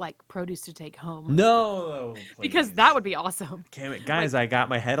say get like produce to take home No, because that would be awesome. Damn it, guys! I got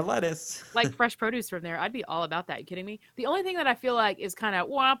my head of lettuce. Like fresh produce from there. I'd be all about that. You kidding me? The only thing that I feel like is kind of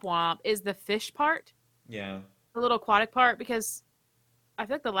womp womp is the fish part, Yeah, the little aquatic part, because I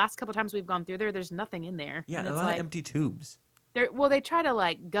feel like the last couple times we've gone through there, there's nothing in there. yeah, And a it's lot like of empty tubes. they try to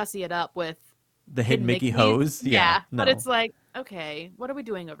like gussy it up with The hidden Mickey Mickeys. hose. Yeah, But no, it's like, okay, what are we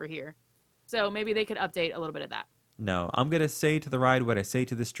doing over here? So maybe they could update a little bit of that. no. I'm gonna say to the ride what I say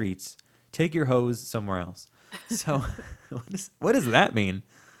to the streets: take your hose somewhere else. So, what does that mean?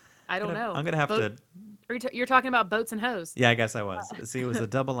 I don't know. I'm gonna have to. You're talking about boats and hose. Yeah, I guess I was. See, it was a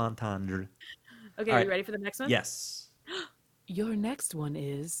double entendre. Okay, All are right. you ready for the next one? Yes. Your next one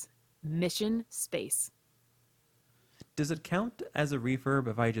is Mission Space. Does it count as a refurb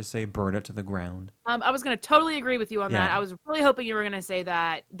if I just say burn it to the ground? I was going to totally agree with you on that. Yeah. I was really hoping you were going to say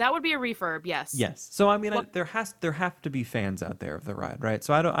that. That would be a refurb, yes. Yes. So I mean, Well- there have to be fans out there of the ride, right?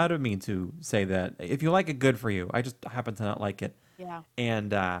 So I don't mean to say that if you like it, good for you. I just happen to not like it, Yeah.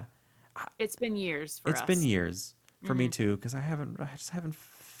 and It's been years for it's us. been years for me too because I just haven't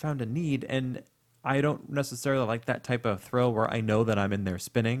found a need, and I don't necessarily like that type of thrill where I know that I'm in there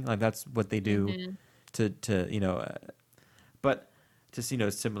spinning. Like that's what they do Mhm. to but to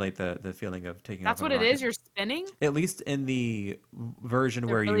simulate the feeling of taking That's off on what a it is. rocket. You're spinning. At least in the version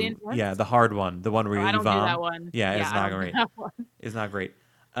They're where really yeah, intense. the hard one, the one where Oh, I you don't do that vom. one. Yeah, Yeah, it's I not don't do great. that one. It's not great.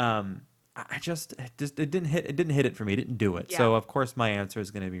 It didn't hit it for me. It didn't do it. Yeah. So of course my answer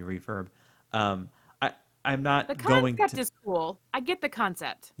is going to be refurb. Um, I I'm The not going concept to. is cool. I get the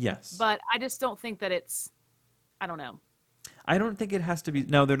concept, Yes, but I just don't think that it's. I don't know. I don't think it has to be.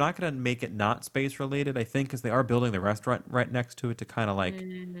 No, they're not going to make it not space related. I think because they are building the restaurant right next to it to kind of like.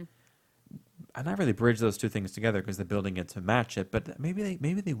 Mm, I'm not really bridge those two things together because they're building it to match it. But maybe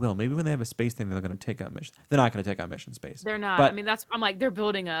they will. Maybe when they have a space thing, they're going to take out mission. They're not going to take out mission space, they're not. I but mean, that's. I'm like, they're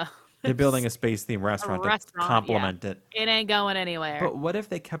building a they're building a space themed a restaurant to restaurant. Yeah, complement it. it ain't going anywhere. But what if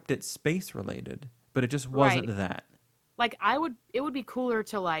they kept it space related, but it just Right. wasn't that? Like it would be cooler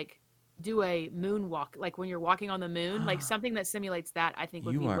to like do a moonwalk, like when you're walking on the moon, like something that simulates that. I think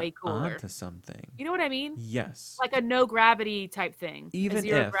would You be are way cooler. onto something. You know what I mean? Yes. Like a no gravity type thing, a Even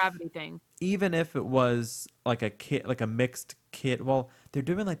zero if gravity thing. even if it was like a kit, like a mixed kit. Well, they're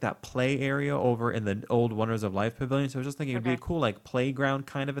doing like that play area over in the old Wonders of Life pavilion. So I was just thinking it'd be a Okay. cool like playground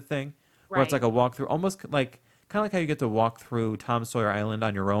kind of a thing, where it's Right. like a walkthrough, almost like kind of like how you get to walk through Tom Sawyer Island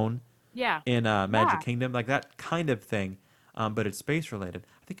on your own Yeah. in Magic Yeah. Kingdom, like that kind of thing. But it's space related.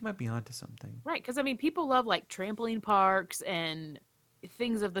 I think you might be onto something. Right. Because I mean, people love like trampoline parks and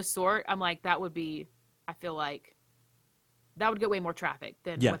things of the sort. I'm like, that would be. I feel like that would get way more traffic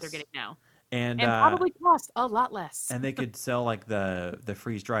than what they're Yes, getting now, and and probably cost a lot less. and they could sell like the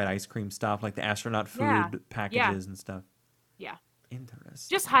freeze dried ice cream stuff, like the astronaut Yeah. food Yeah. packages and stuff. Yeah.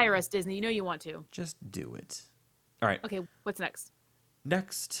 Interesting. Just hire us, Disney. You know you want to. Just do it. All right. Okay. What's next?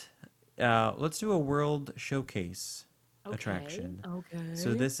 Next, let's do a world showcase attraction. Okay.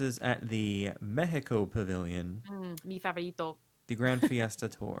 So this is at the Mexico Pavilion, Mi favorito. the Grand Fiesta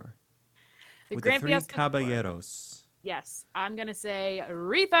Tour, The with Grand the three Fiesta Tour. caballeros. Yes, I'm gonna say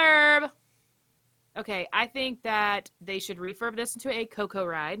refurb. Okay, I think that they should refurb this into a Coco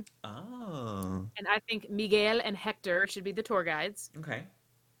ride, Oh, and I think Miguel and Hector should be the tour guides. okay.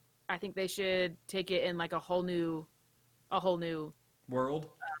 I think they should take it in like a whole new World,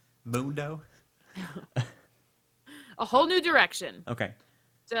 Mundo. direction. Okay.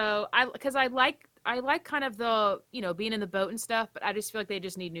 So because I like kind of the being in the boat and stuff, but I just feel like they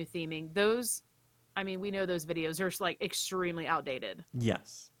just need new theming. Those, I mean, we know those videos are like extremely outdated.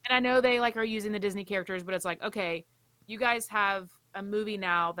 Yes. And I know they like are using the Disney characters, but it's like, okay, you guys have a movie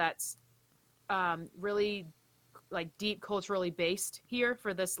now that's really like deep culturally based here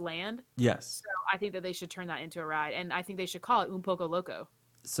for this land. Yes. So I think that they should turn that into a ride, and I think they should call it Un Poco Loco.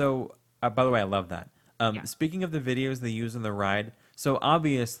 So, by the way, I love that. Yeah. Speaking of the videos they use in the ride, so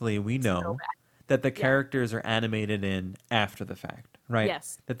obviously we know bad. that the characters are animated in after the fact, right?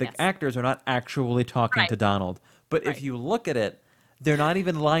 Yes, That the yes. actors are not actually talking Right. to Donald. But Right. if you look at it, they're not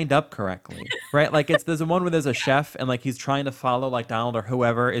even lined up correctly, right? Like there's a one where there's a chef and like he's trying to follow like Donald or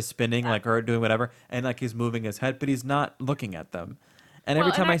whoever is spinning like or doing whatever, and like he's moving his head, but he's not looking at them. And every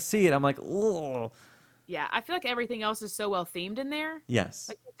Well, time and I see it, I'm like, oh, Yeah, I feel like everything else is so well themed in there. yes,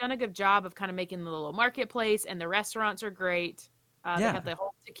 Like they've done a good job of kind of making the little marketplace, and the restaurants are great. They Yeah. have the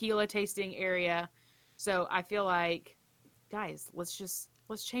whole tequila tasting area. So I feel like, guys, let's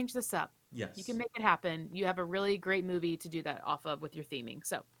change this up. yes. You can make it happen. You have a really great movie to do that off of with your theming.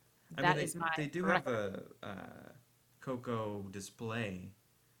 So that is my they do have a Coco display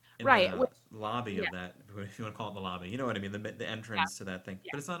in Right, the which- lobby yeah. of that, if you want to call it the lobby. You know what I mean? The entrance to that thing. Yeah.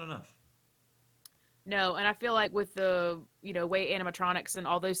 But it's not enough. No, and I feel like with the way animatronics and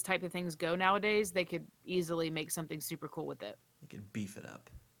all those type of things go nowadays, they could easily make something super cool with it. You can beef it up.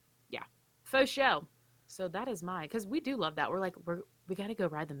 Yeah, faux show. So that is mine because we do love that. We got to go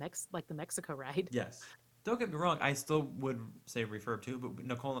ride the Mexico ride. Yes. Don't get me wrong. I still would say refurb too, but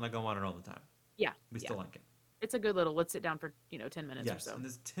Nicole and I go on it all the time. Yeah, We yeah. still like it. It's a good little. Let's sit down for 10 minutes or Yes. so.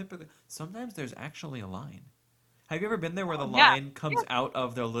 And sometimes there's actually a line. Have you ever been there where the yeah, line comes out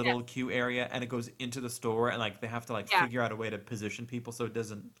of their little queue area and it goes into the store and like they have to Yeah. figure out a way to position people so it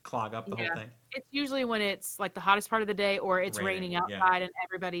doesn't clog up the whole thing? It's usually when it's like the hottest part of the day or it's Raining, raining yeah. outside and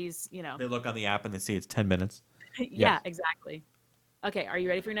everybody's They look on the app and they see it's 10 minutes. yeah, Yes. exactly. Okay, are you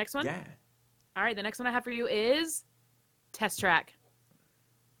ready for your next one? Yeah. All right, the next one I have for you is Test Track.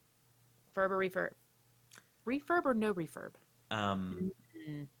 Furb or refurb? Refurb or no refurb? Mm,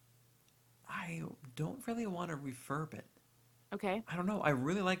 I don't really want to refurb it. Okay. I don't know. I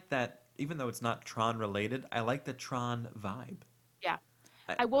really like that, even though it's not Tron related, I like the Tron vibe. Yeah.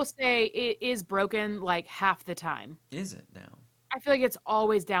 I will say it is broken like half the time. Is it now? I feel like it's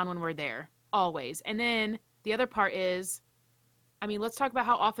always down when we're there. Always. And then the other part is, I mean, let's talk about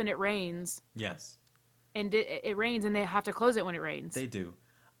how often it rains. Yes. and it rains, and they have to close it when it rains. They do.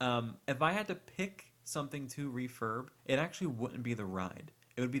 If I had to pick something to refurb, it actually wouldn't be the ride.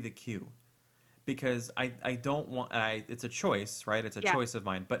 It would be the queue. Because I don't want it's a choice, right? It's a Yeah. choice of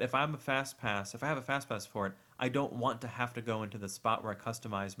mine. But if I have a fast pass for it, I don't want to have to go into the spot where I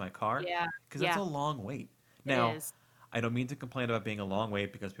customize my car Yeah. because that's Yeah. a long wait. It Now, is. I don't mean to complain about being a long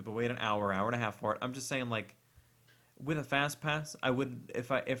wait because people wait an hour and a half for it. I'm just saying like with a fast pass, I would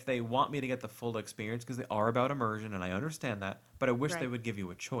if they want me to get the full experience because they are about immersion and I understand that, but I wish they Right. would give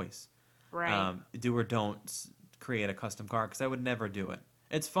you a choice. Right. Do or don't create a custom car because I would never do it.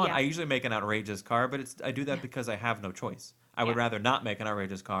 It's fun. Yeah. I usually make an outrageous car, but I do that because I have no choice. I would Yeah. rather not make an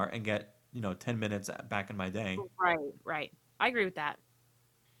outrageous car and get 10 minutes back in my day. Right. Right. I agree with that.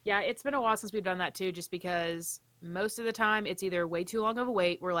 Yeah, it's been a while since we've done that too, just because most of the time it's either way too long of a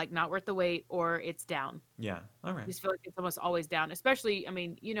wait, we're like not worth the wait, or it's down. Yeah. All I right. just feel like it's almost always down. Especially, I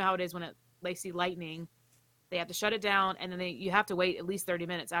mean, you know how it is when they see lightning, they have to shut it down, and then you have to wait at least 30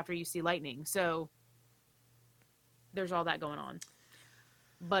 minutes after you see lightning. So there's all that going on.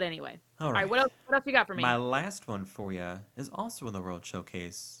 But anyway, All all right. right. What else? What else you got for me? My last one for you is also in the World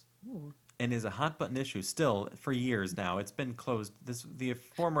Showcase Ooh. and is a hot button issue still for years now. It's been closed. The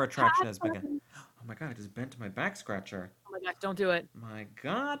former attraction has been. Oh my god! I just bent my back scratcher. Oh my gosh! Don't do it. My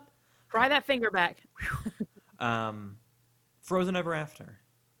god. Pry that finger back. Frozen Ever After.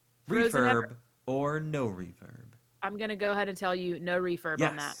 Frozen Refurb Ever- or no refurb? I'm gonna go ahead and tell you no refurb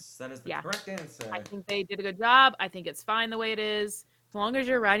on that. Yes, that is the Yeah. correct answer. I think they did a good job. I think it's fine the way it is. As long as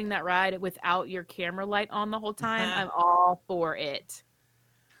you're riding that ride without your camera light on the whole time, I'm all for it.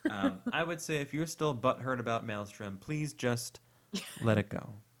 I would say if you're still butthurt about Maelstrom, please just let it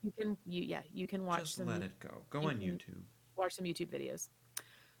go. You can watch Just some let it go. Go you on can- YouTube. watch some YouTube videos.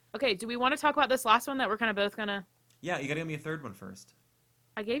 Okay, do we want to talk about this last one that we're kind of both gonna? Yeah, you gotta give me a third one first.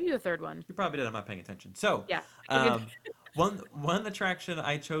 I gave you a third one. You probably did. I'm not paying attention. So, Yeah. one attraction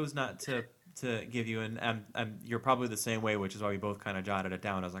I chose not to give you, and you're probably the same way, which is why we both kind of jotted it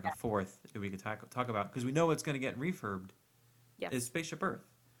down as like a fourth that we could talk about because we know it's going to get refurbed. Yes. Is Spaceship Earth,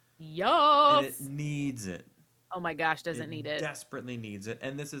 and Yes. it needs it. Oh my gosh, doesn't need it. Desperately needs it,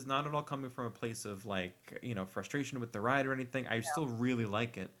 and this is not at all coming from a place of like frustration with the ride or anything. I still really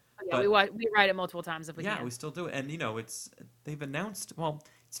like it. Yeah, we ride it multiple times if we Yeah, can. we still do it, and they've announced. Well,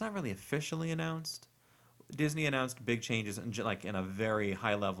 it's not really officially announced. Disney announced big changes in a very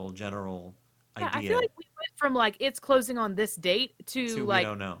high level general Yeah, idea. I feel like we went from like it's closing on this date to we like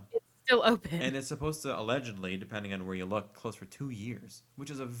don't know. it's still open. And it's supposed to allegedly, depending on where you look, close for 2 years, which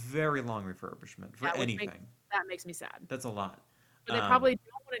is a very long refurbishment for Yeah, which anything. that makes me sad. That's a lot. But they probably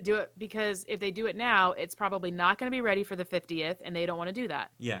don't want to do it because if they do it now, it's probably not going to be ready for the 50th, and they don't want to do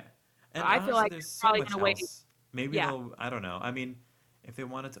that. Yeah. And I feel honestly, like there's it's so probably much gonna wait. else. Maybe Yeah. they'll. I don't know. I mean, if they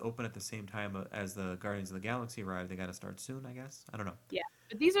wanted to open at the same time as the Guardians of the Galaxy ride, they got to start soon. I guess. I don't know. Yeah.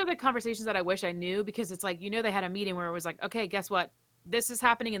 But these are the conversations that I wish I knew because it's like, they had a meeting where it was like, okay, guess what? This is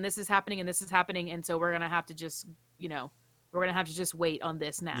happening and this is happening and this is happening. And so we're going to have to just, wait on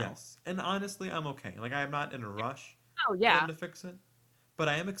this now. Yes. And honestly, I'm okay. Like I'm not in a rush. Oh, For yeah. them to fix it. But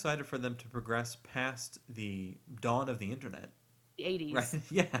I am excited for them to progress past the dawn of the internet. The 80s. Right?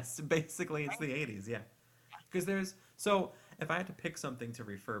 Yes, basically it's the 80s, yeah. Because if I had to pick something to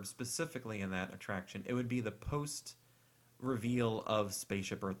refurb specifically in that attraction, it would be the post reveal of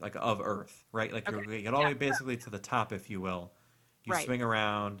Spaceship Earth, like of Earth, right? Like you get all the way basically to the top, if you will. You Right. swing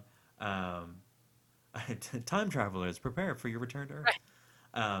around. Time travelers, prepare for your return to Earth.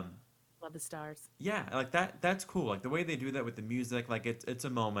 Right. Love the stars. Yeah, like that's cool. Like the way they do that with the music, like it's a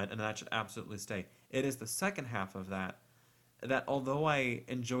moment and that should absolutely stay. It is the second half of that although I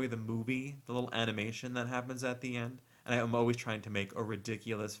enjoy the movie, the little animation that happens at the end, and I'm always trying to make a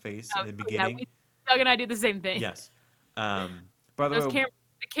ridiculous face in the beginning. Yeah, Doug and I do the same thing. Yes. By the way,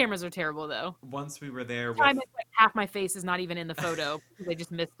 The cameras are terrible though. once we were there Time with is like half my face is not even in the photo because they just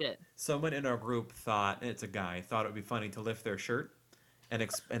missed it. someone in our group thought, and it's a guy, thought it would be funny to lift their shirt and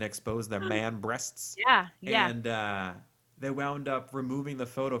expose their man breasts. Yeah, yeah. And they wound up removing the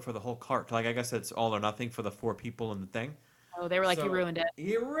photo for the whole cart. Like I guess it's all or nothing for the 4 people in the thing. Oh, they were like, So, you ruined it.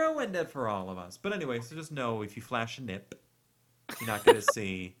 You ruined it for all of us. But anyway, so just know if you flash a nip, you're not going to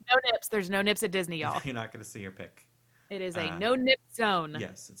see. No nips. There's no nips at Disney, y'all. You're not going to see your pick. It is a no nip zone.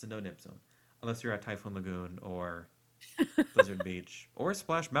 Yes, it's a no nip zone, unless you're at Typhoon Lagoon or Blizzard Beach or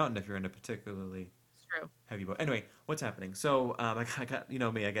Splash Mountain if you're in a particularly It's true. heavy boat. Anyway, what's happening? So I got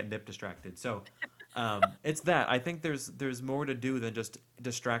me, I get nip distracted. So It's that. I think there's more to do than just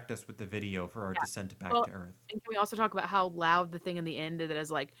distract us with the video for our descent back Well, to Earth. and can we also talk about how loud the thing in the end that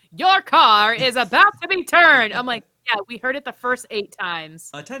is like, your car is about to be turned? I'm like, yeah, we heard it the first 8 times.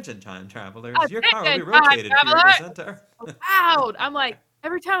 Attention, time travelers! Your car will be Attention, time rotated for your traveler! descent to Earth. Loud. I'm like,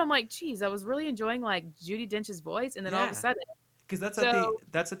 every time I'm like, geez, I was really enjoying like Judi Dench's voice, and then all of a Yeah. sudden, Because so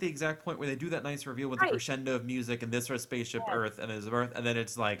that's at the exact point where they do that nice reveal with the right, crescendo of music and this sort of spaceship yes, Earth and his Earth, and then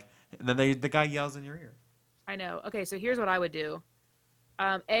it's like, and then the guy yells in your ear. I know. Okay, so here's what I would do.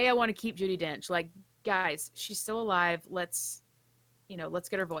 I want to keep Judi Dench. Like, guys, she's still alive. Let's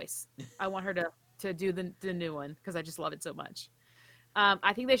get her voice. I want her to do the new one because I just love it so much.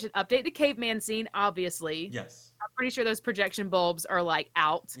 I think they should update the caveman scene. Obviously, Yes. I'm pretty sure those projection bulbs are like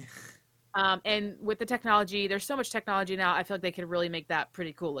out. And with the technology, there's so much technology now. I feel like they could really make that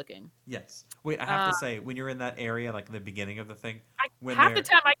pretty cool looking. Yes. Wait, I have to say, when you're in that area, like the beginning of the thing, when Half the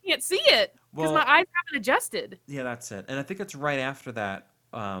time I can't see it because well, my eyes haven't adjusted. yeah, that's it. And I think it's right after that,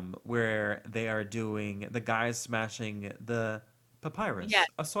 where they are doing the guys smashing the papyrus, Yes,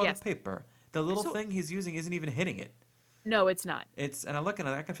 a sort yes. of paper. The little So- thing he's using isn't even hitting it. No, it's not. And I'm looking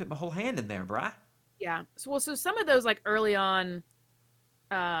at it, I can fit my whole hand in there, brah. Yeah. So some of those like early on,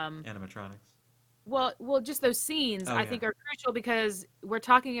 Animatronics. well, just those scenes Oh, I yeah. think are crucial because we're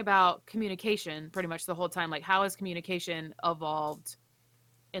talking about communication pretty much the whole time. Like, how has communication evolved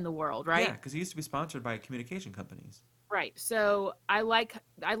in the world, right? Yeah, because he used to be sponsored by communication companies. Right. So I like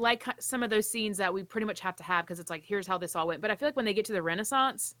some of those scenes that we pretty much have to have because it's like, here's how this all went. But I feel like when they get to the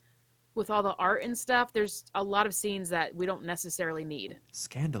Renaissance with all the art and stuff, there's a lot of scenes that we don't necessarily need.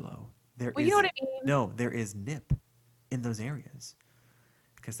 Scandalo. Well, you know what I mean? No, there is nip in those areas.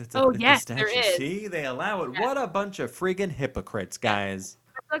 Because it's Oh, it's a yes, there statue. is. See, they allow it. Yeah. What a bunch of friggin' hypocrites, guys.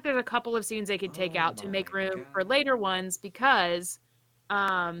 I feel like there's a couple of scenes they could take Oh out to make my room for God. later ones because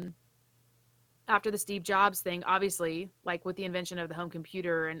after the Steve Jobs thing, obviously, like with the invention of the home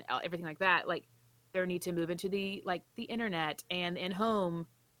computer and everything like that, like there need to move into the internet and in home.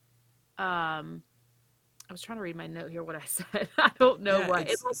 I was trying to read my note here. What I said, I don't know Yeah, what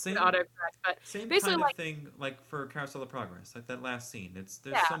it's it looks same- like autocorrect, but Same basically, kind of like, thing like for Carousel of Progress, like that last scene. There's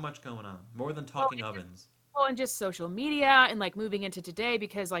yeah. so much going on. More than talking ovens. Well, and just social media and like moving into today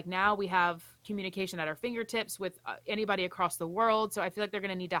because like now we have communication at our fingertips with anybody across the world. So I feel like they're going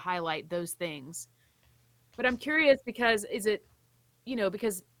to need to highlight those things. But I'm curious because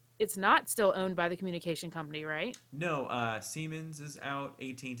because it's not still owned by the communication company, right? No, Siemens is out.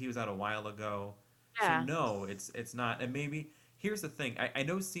 AT&T was out a while ago. Yeah. So no, it's not. And maybe here's the thing. I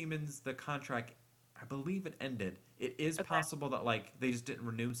know Siemens, the contract, I believe it ended. It is Okay. possible that like they just didn't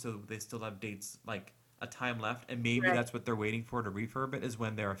renew, so they still have dates like a time left, and maybe Right. that's what they're waiting for to refurb it is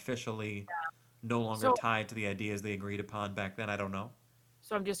when they're officially no longer So- tied to the ideas they agreed upon back then. I don't know.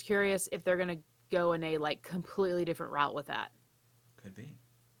 So I'm just curious if they're going to go in a like completely different route with that. Could be.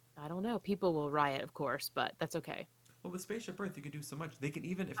 I don't know. People will riot, of course, but that's okay. Well, with Spaceship Earth, you could do so much. They could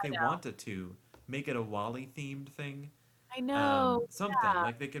even, if I they know. wanted to, make it a Wally themed thing. I know. Something yeah.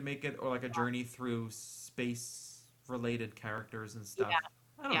 like they could make it, or like a journey through space related characters and stuff. Yeah.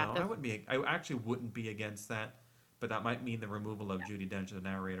 I don't Yeah, know. I actually wouldn't be against that, but that might mean the removal of Judi Dench, the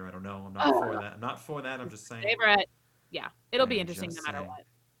narrator. I don't know. I'm not for that. I'm not for that. I'm just saying. Favorite. Yeah, it'll be I'm interesting no just matter saying. what.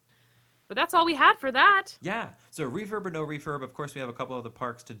 But that's all we had for that. Yeah. So refurb or no refurb, of course, we have a couple of the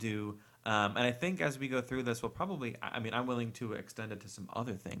parks to do. And I think as we go through this, we'll probably, I mean, I'm willing to extend it to some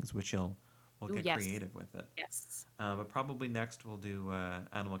other things, which we'll Ooh, get yes. creative with it. Yes. But probably next we'll do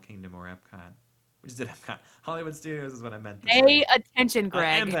Animal Kingdom or Epcot. Which is Epcot. Hollywood Studios is what I meant to Pay say. attention, I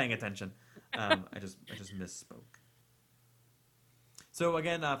am Greg. paying attention. I just misspoke. So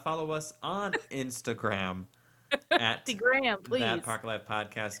again, follow us on Instagram at Graham, please. That Park Life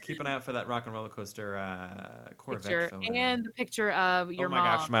Podcast. Keep an eye out for that rock and roller coaster Corvette Picture photo. and the picture of your oh my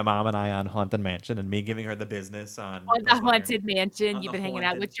mom gosh, my mom and I on Haunted Mansion, and me giving her the business on on the haunted mansion. On You've the been hanging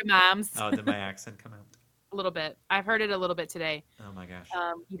out haunted- with your moms Oh, did my accent come out? a little bit. I've heard it a little bit today. Oh my gosh.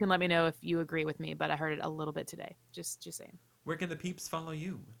 You can let me know if you agree with me, but I heard it a little bit today. Just saying. Where can the peeps follow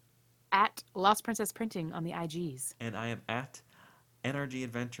you? At Lost Princess Printing on the IGs. And I am at NRG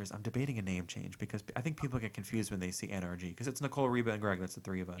Adventures. I'm debating a name change because I think people get confused when they see NRG because it's Nicole, Reba, and Greg. That's the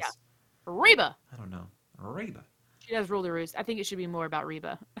three of us. Yeah. Reba. I don't know. Reba. She does rule the roost. I think it should be more about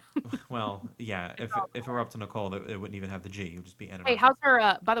Reba. Well, yeah. If it were up to Nicole, it wouldn't even have the G. It would just be NRG. Hey, how's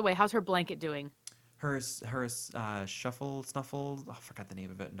her? By the way, how's her blanket doing? Her shuffle snuffle. Oh, I forgot the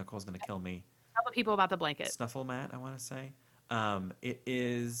name of it. Nicole's gonna kill me. Tell the people about the blanket. Snuffle mat. I want to say.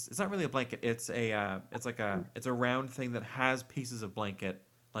 It's not really a blanket. It's a round thing that has pieces of blanket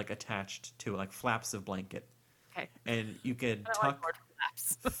like attached to it, like flaps of blanket. Okay. And you could I don't like tuck. words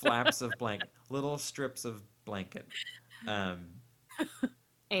flaps of blanket, little strips of blanket.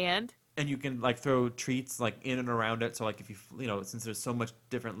 And And you can like throw treats like in and around it. So like if you know, since there's so much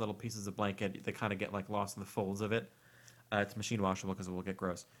different little pieces of blanket, they kind of get like lost in the folds of it. It's machine washable because it will get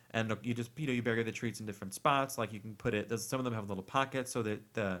gross. And you just you bury the treats in different spots. Like you can put it. Some of them have little pockets, so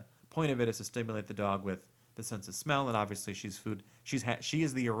that the point of it is to stimulate the dog with the sense of smell. And obviously, she's food. She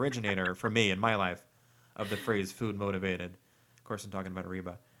is the originator for me in my life of the phrase "food motivated." Of course, I'm talking about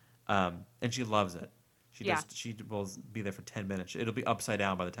Reba, and she loves it. She will be there for 10 minutes. It'll be upside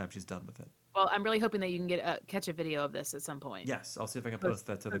down by the time she's done with it. well, I'm really hoping that you can catch a video of this at some point. Yes, I'll see if I can post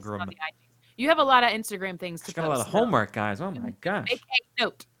that to the Post it on groom. the iTunes. You have a lot of Instagram things to She's post. got a lot of homework, guys. Oh my gosh. Make a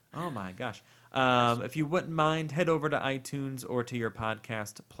note. Oh my gosh. If you wouldn't mind, head over to iTunes or to your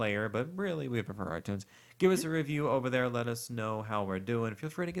podcast player, but really we prefer iTunes. Give us a review over there. Let us know how we're doing. Feel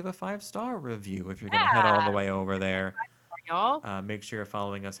free to give a 5-star review if you're going to head all the way over there. Y'all. Make sure you're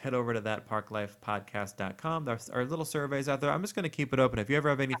following us. Head over to thatparklifepodcast.com. There's our little surveys out there. I'm just going to keep it open. If you ever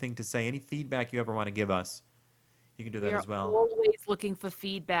have anything to say, any feedback you ever want to give us, you can do that as well. Always looking for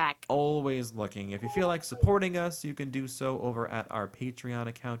feedback. Always looking. If you feel like supporting us, you can do so over at our Patreon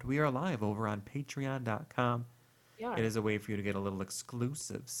account. We are live over on patreon.com. Yeah. It is a way for you to get a little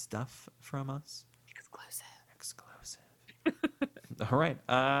exclusive stuff from us. Exclusive. All right.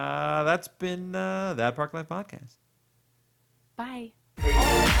 That's been That Park Life Podcast. Bye. All